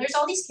 and there's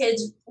all these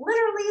kids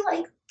literally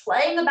like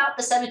playing about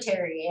the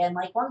cemetery. And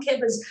like one kid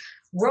was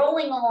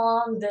rolling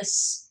along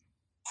this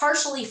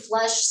partially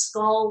fleshed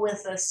skull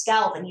with a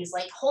scalp, and he's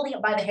like holding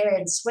it by the hair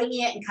and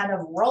swinging it and kind of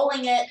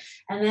rolling it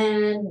and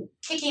then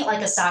kicking it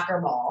like a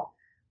soccer ball.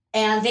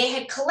 And they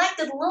had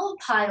collected a little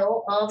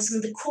pile of some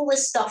of the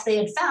coolest stuff they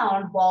had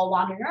found while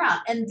wandering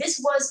around. And this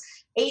was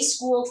a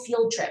school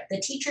field trip.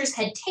 The teachers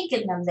had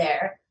taken them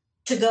there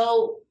to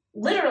go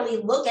literally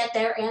look at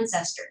their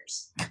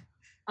ancestors.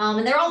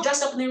 And they're all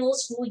dressed up in their little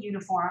school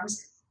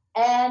uniforms.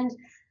 And,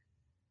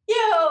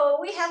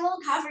 we had a little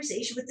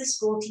conversation with the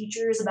school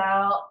teachers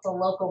about the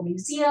local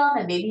museum,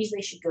 and maybe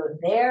they should go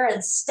there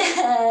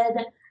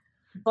instead.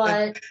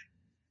 But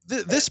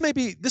this may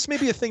be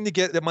a thing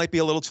that might be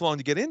a little too long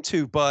to get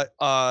into, but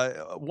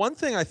one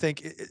thing I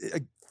think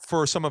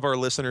for some of our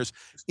listeners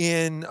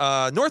in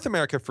North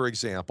America, for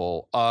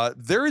example,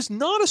 there is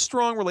not a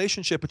strong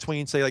relationship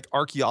between, say, like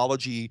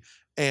archaeology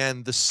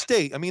and the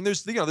state. I mean,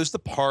 there's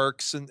the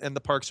parks and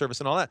the Park Service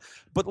and all that,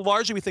 but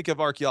largely we think of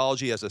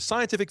archaeology as a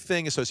scientific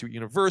thing associated with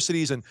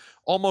universities and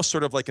almost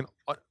sort of like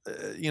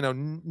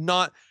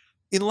not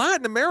in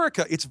Latin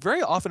America. It's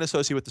very often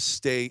associated with the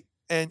state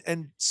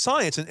and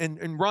science,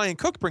 and Ryan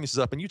Cook brings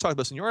this up, and you talked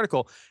about this in your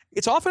article.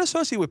 It's often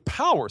associated with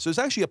power. So there's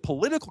actually a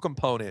political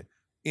component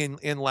in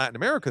Latin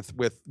America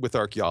with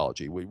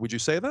archaeology. Would you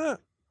say that?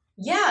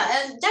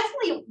 Yeah, and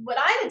definitely what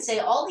I would say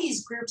all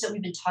these groups that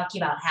we've been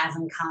talking about have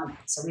in common.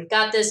 So we've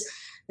got this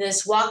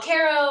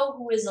Huaquero,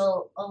 who is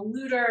a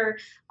looter.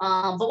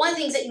 But one of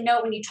the things that you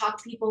know when you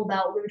talk to people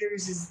about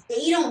looters is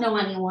they don't know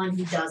anyone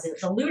who does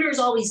it. The looter's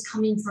always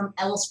coming from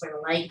elsewhere.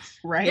 Like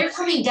right. They're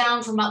coming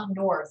down from up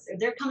north, or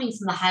they're coming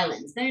from the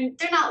highlands. They're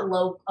not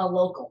a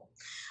local.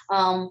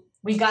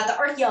 We've got the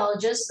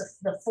archaeologists,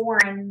 the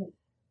foreign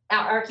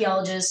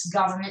archaeologists,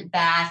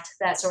 government-backed,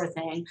 that sort of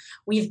thing.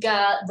 We've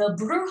got the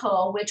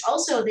brujo, which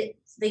also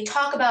they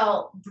talk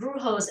about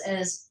brujos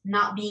as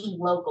not being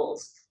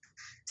locals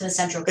to the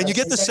Central Coast. And you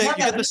get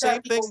the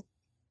same thing.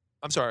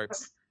 I'm sorry.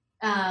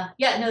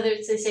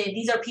 they say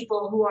these are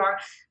people who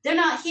they're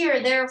not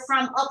here. They're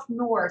from up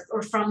north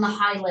or from the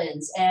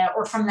highlands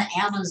or from the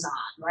Amazon,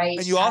 right?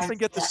 And you often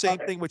get the same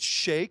thing with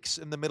sheikhs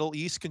in the Middle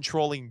East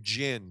controlling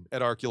jinn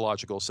at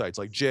archaeological sites,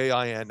 like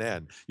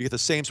Jinn. You get the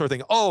same sort of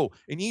thing. Oh,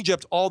 in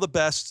Egypt, all the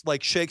best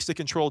like sheikhs that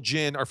control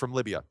jinn are from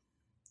Libya.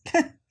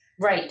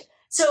 Right.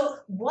 So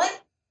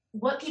what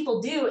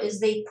people do is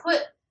they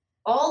put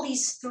all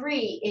these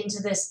three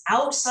into this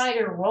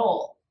outsider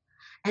role,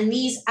 and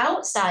these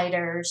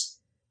outsiders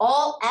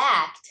all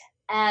act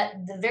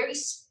at the very,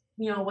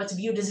 what's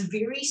viewed as a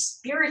very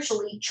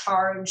spiritually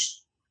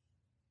charged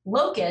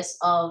locus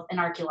of an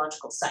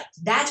archaeological site.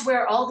 That's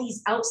where all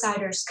these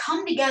outsiders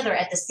come together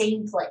at the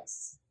same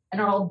place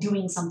and are all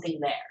doing something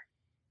there.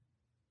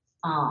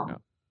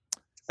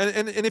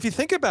 And if you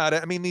think about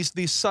it, I mean,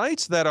 these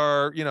sites that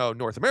are,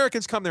 North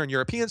Americans come there and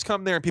Europeans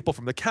come there and people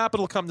from the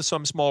capital come to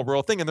some small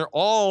rural thing, and they're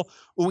all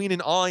oohing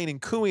and awing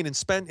and cooing and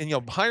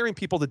hiring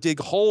people to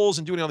dig holes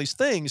and doing all these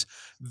things.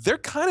 They're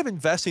kind of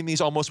investing these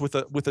almost with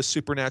a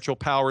supernatural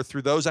power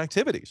through those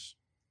activities.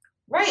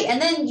 Right.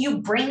 And then you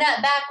bring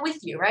that back with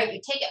you, right? You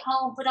take it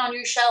home, put it on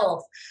your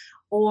shelf.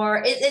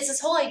 Or it's this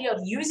whole idea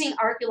of using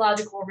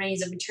archaeological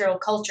remains of material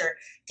culture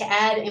to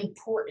add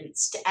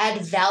importance, to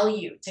add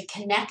value, to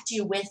connect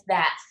you with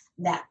that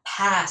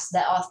past,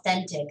 that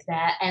authentic,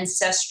 that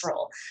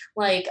ancestral.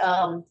 Like,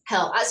 so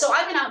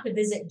I've been out to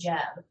visit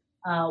Jeb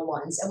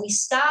once, and we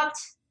stopped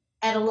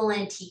at a little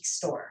antique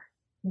store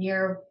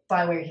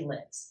nearby where he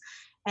lives.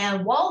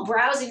 And while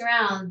browsing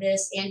around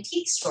this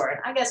antique store, and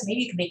I guess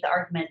maybe you could make the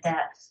argument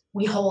that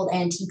we hold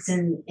antiques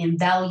in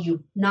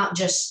value not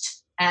just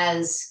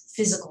as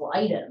physical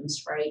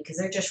items, right? Because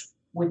they're just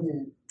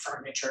wooden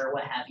furniture or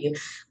what have you,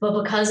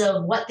 but because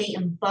of what they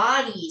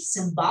embody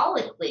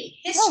symbolically,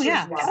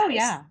 history-wise. Oh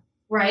yeah.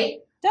 Right?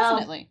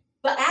 Definitely.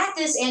 But at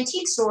this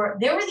antique store,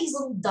 there were these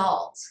little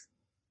dolls.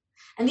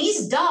 And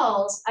these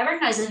dolls, I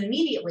recognize them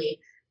immediately.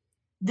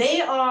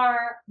 They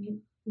are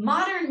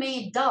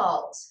modern-made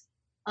dolls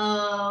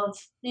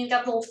they've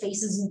got little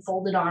faces and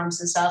folded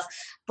arms and stuff,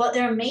 but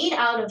they're made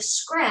out of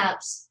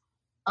scraps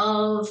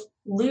of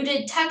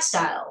looted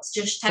textiles,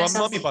 just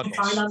textiles that you can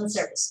find on the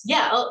surface.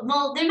 Yeah,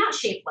 well, they're not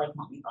shaped like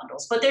mummy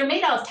bundles, but they're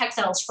made out of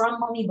textiles from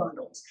mummy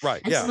bundles.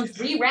 Right, and someone's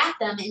rewrapped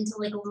them into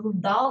like a little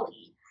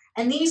dolly.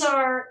 And these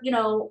are,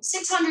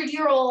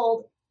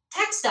 600-year-old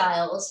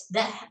textiles,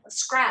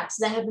 scraps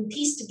that have been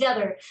pieced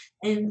together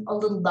in a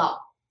little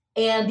doll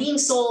and being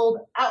sold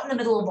out in the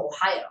middle of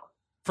Ohio.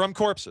 From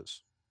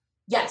corpses.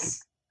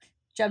 Yes.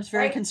 Jeb's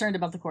very concerned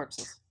about the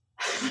corpses.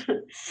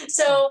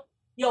 So,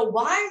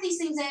 why are these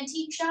things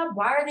antique shop?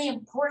 Why are they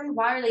important?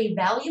 Why are they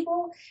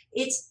valuable?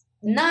 It's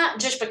not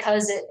just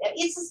because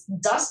it's this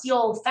dusty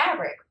old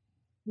fabric,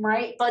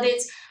 right? But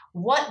it's,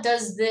 what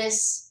does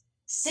this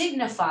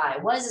signify?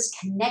 What is this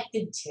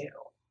connected to?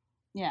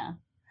 Yeah.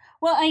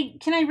 Well,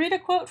 can I read a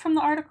quote from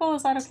the article?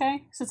 Is that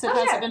okay? Since it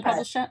hasn't been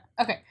published yet?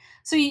 Okay.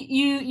 So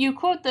you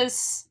quote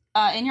this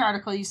in your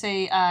article. You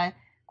say,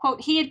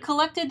 quote, he had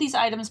collected these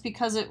items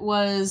because it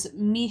was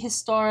mi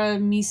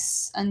histora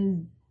mis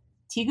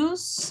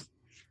antiguos.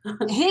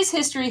 His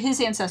history,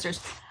 his ancestors.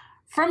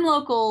 From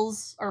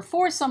locals, or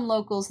for some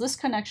locals, this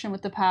connection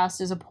with the past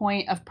is a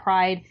point of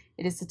pride.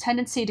 It is the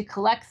tendency to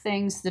collect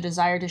things, the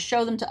desire to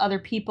show them to other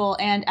people,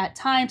 and at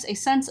times a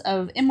sense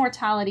of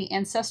immortality,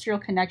 ancestral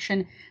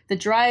connection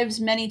that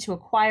drives many to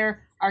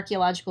acquire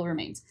archaeological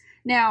remains.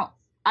 Now,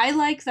 I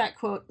like that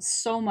quote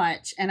so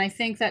much, and I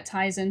think that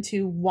ties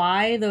into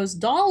why those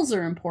dolls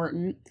are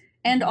important,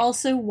 and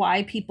also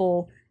why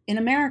people in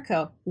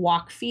America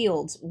walk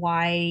fields,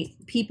 why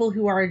people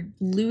who are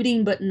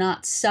looting but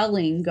not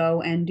selling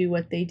go and do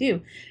what they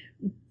do.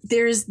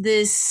 There's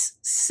this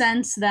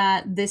sense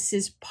that this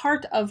is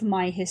part of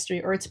my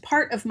history, or it's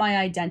part of my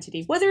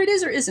identity. Whether it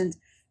is or isn't,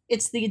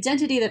 it's the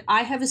identity that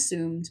I have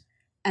assumed,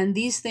 and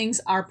these things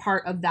are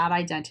part of that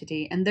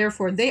identity, and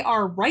therefore they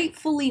are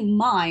rightfully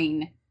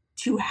mine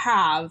to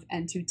have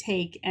and to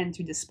take and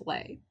to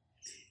display.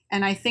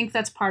 And I think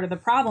that's part of the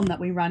problem that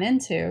we run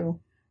into,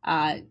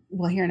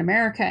 here in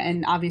America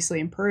and obviously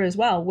in Peru as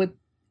well, with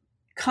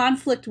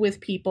conflict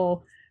with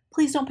people.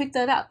 Please don't pick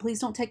that up.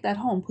 Please don't take that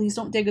home. Please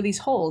don't dig these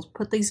holes.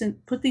 Put these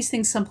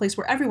things someplace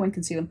where everyone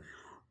can see them.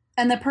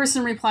 And the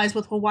person replies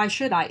with, well, why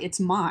should I? It's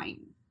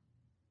mine.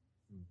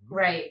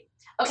 Right.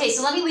 Okay,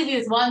 so let me leave you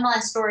with one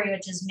last story,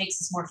 which makes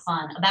this more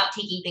fun, about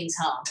taking things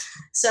home.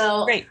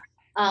 So, great.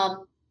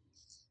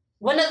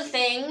 One other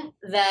thing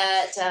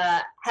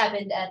that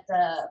happened at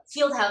the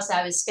field house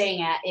I was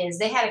staying at is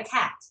they had a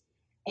cat.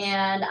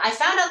 And I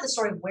found out the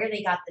story where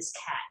they got this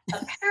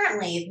cat.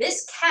 Apparently,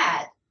 this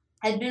cat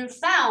had been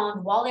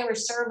found while they were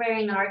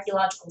surveying an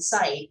archaeological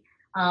site.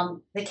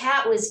 The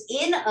cat was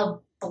in a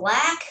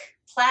black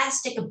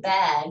plastic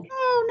bag.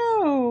 Oh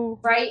no!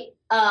 Right,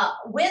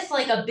 with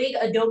like a big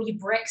adobe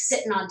brick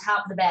sitting on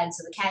top of the bag,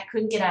 so the cat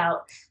couldn't get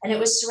out, and it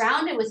was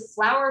surrounded with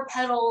flower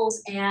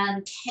petals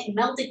and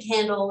melted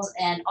candles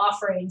and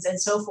offerings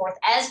and so forth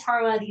as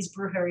part of one of these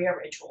brujeria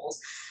rituals.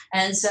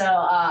 And so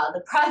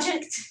the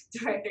project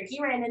director, he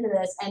ran into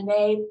this, and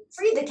they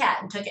freed the cat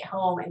and took it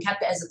home and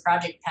kept it as a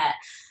project pet.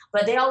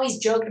 But they always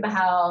joked about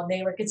how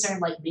they were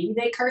concerned, like maybe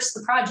they cursed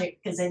the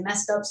project because they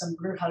messed up some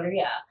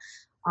brujeria.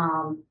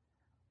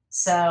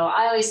 So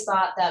I always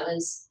thought that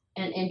was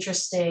an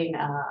interesting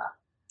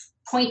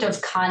point of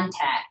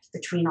contact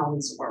between all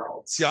these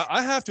worlds. Yeah,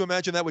 I have to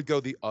imagine that would go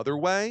the other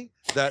way.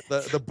 That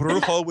the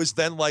brujo was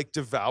then like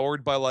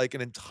devoured by like an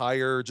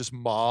entire just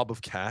mob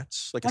of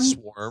cats, like a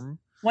swarm.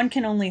 One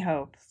can only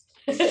hope.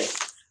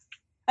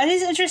 It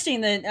is interesting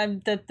that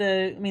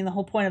the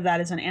whole point of that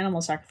is an animal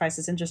sacrifice.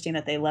 It's interesting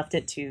that they left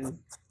it to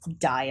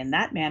die in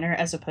that manner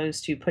as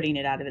opposed to putting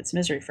it out of its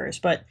misery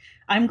first. But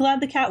I'm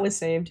glad the cat was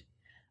saved.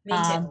 Me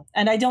too.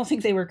 And I don't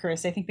think they were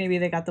cursed. I think maybe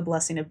they got the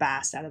blessing of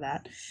Bast out of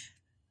that.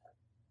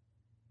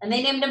 And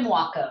they named him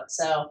Wacko,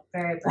 so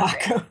very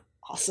appropriate. Wacko.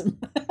 Awesome.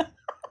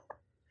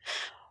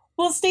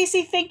 Well,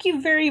 Stacey, thank you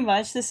very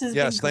much. This has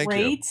been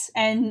great.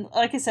 And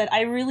like I said,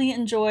 I really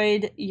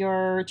enjoyed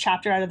your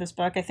chapter out of this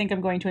book. I think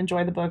I'm going to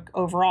enjoy the book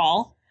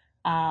overall.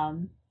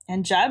 And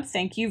Jeb,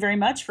 thank you very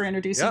much for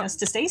introducing us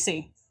to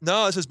Stacey.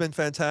 No, this has been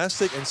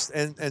fantastic,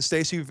 and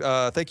Stacey,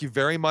 thank you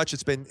very much.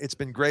 It's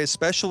been great,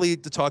 especially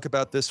to talk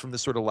about this from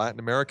this sort of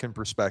Latin American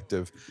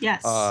perspective.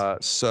 Yes. No,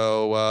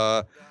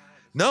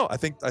 I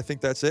think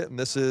that's it, and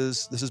this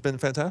has been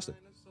fantastic.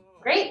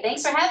 Great,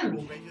 thanks for having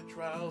me.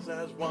 Trials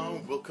as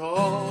one will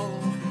call.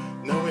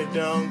 No, we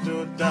don't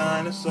do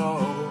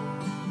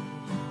dinosaurs.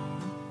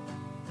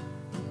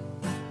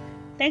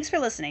 Thanks for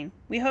listening.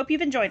 We hope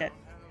you've enjoyed it.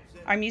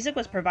 Our music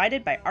was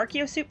provided by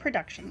Archaeosuit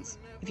Productions.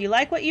 If you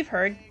like what you've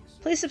heard,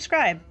 please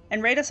subscribe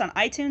and rate us on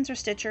iTunes or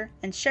Stitcher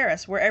and share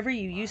us wherever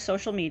you use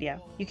social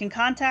media. You can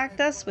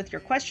contact us with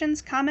your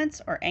questions,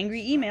 comments, or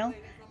angry email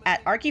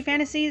at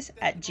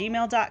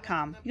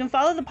archyfantasies@gmail.com. You can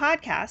follow the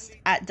podcast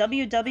at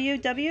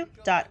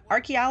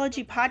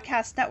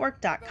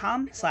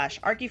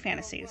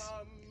www.archaeologypodcastnetwork.com/archyfantasies.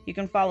 You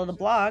can follow the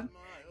blog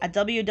at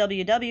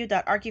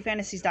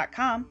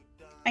www.archyfantasies.com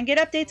and get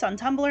updates on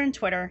Tumblr and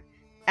Twitter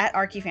at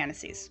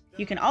archyfantasies.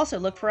 You can also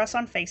look for us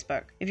on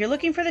Facebook. If you're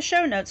looking for the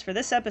show notes for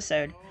this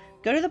episode,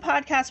 go to the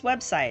podcast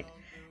website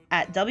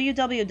at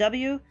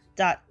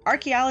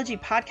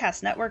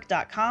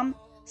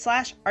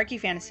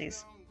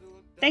www.archaeologypodcastnetwork.com/archyfantasies.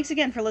 Thanks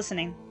again for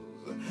listening.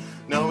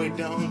 No, we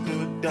don't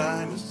do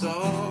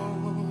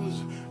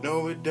dinosaurs. No,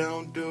 we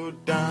don't do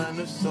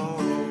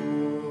dinosaurs.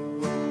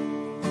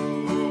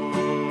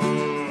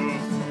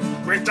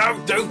 We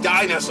don't do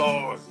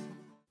dinosaurs.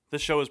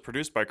 This show is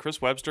produced by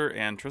Chris Webster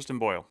and Tristan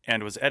Boyle,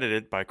 and was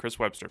edited by Chris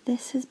Webster.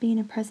 This has been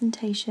a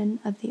presentation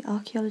of the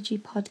Archaeology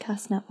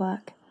Podcast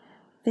Network.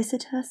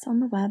 Visit us on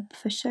the web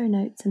for show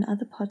notes and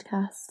other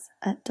podcasts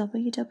at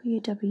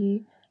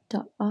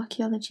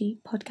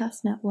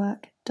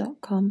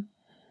www.archaeologypodcastnetwork.com.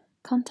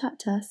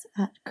 Contact us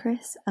at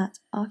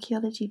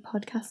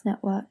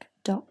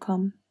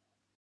chris@archaeologypodcastnetwork.com.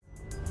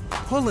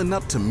 Pulling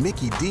up to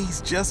Mickey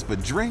D's just for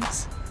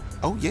drinks?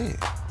 Oh yeah,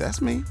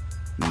 that's me.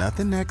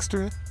 Nothing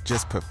extra,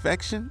 just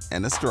perfection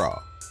and a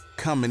straw.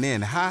 Coming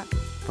in hot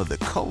for the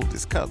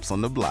coldest cups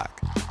on the block.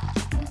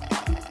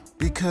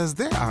 Because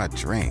there are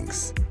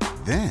drinks.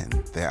 Then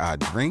there are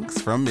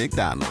drinks from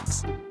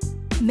McDonald's.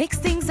 Mix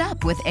things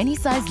up with any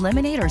size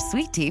lemonade or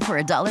sweet tea for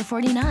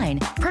 $1.49.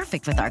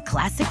 Perfect with our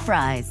classic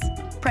fries.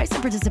 Price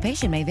and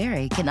participation may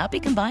vary. Cannot be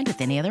combined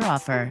with any other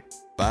offer.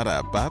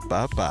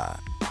 Ba-da-ba-ba-ba.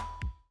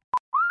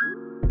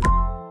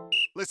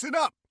 Listen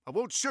up. I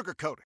won't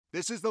sugarcoat it.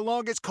 This is the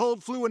longest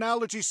cold, flu, and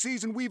allergy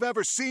season we've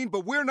ever seen,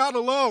 but we're not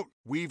alone.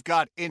 We've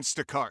got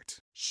Instacart.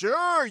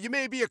 Sure, you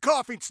may be a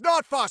coughing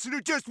snot faucet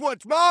who just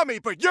wants mommy,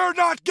 but you're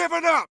not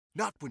giving up!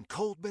 Not when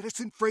cold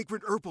medicine,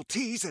 fragrant herbal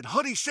teas, and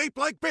honey shaped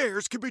like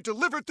bears can be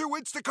delivered through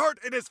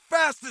Instacart in as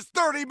fast as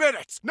 30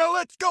 minutes! Now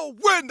let's go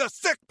win the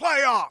sick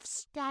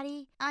playoffs!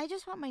 Daddy, I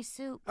just want my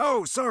soup.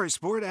 Oh, sorry,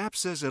 Sport. App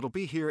says it'll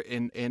be here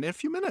in a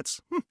few minutes.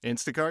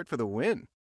 Instacart for the win.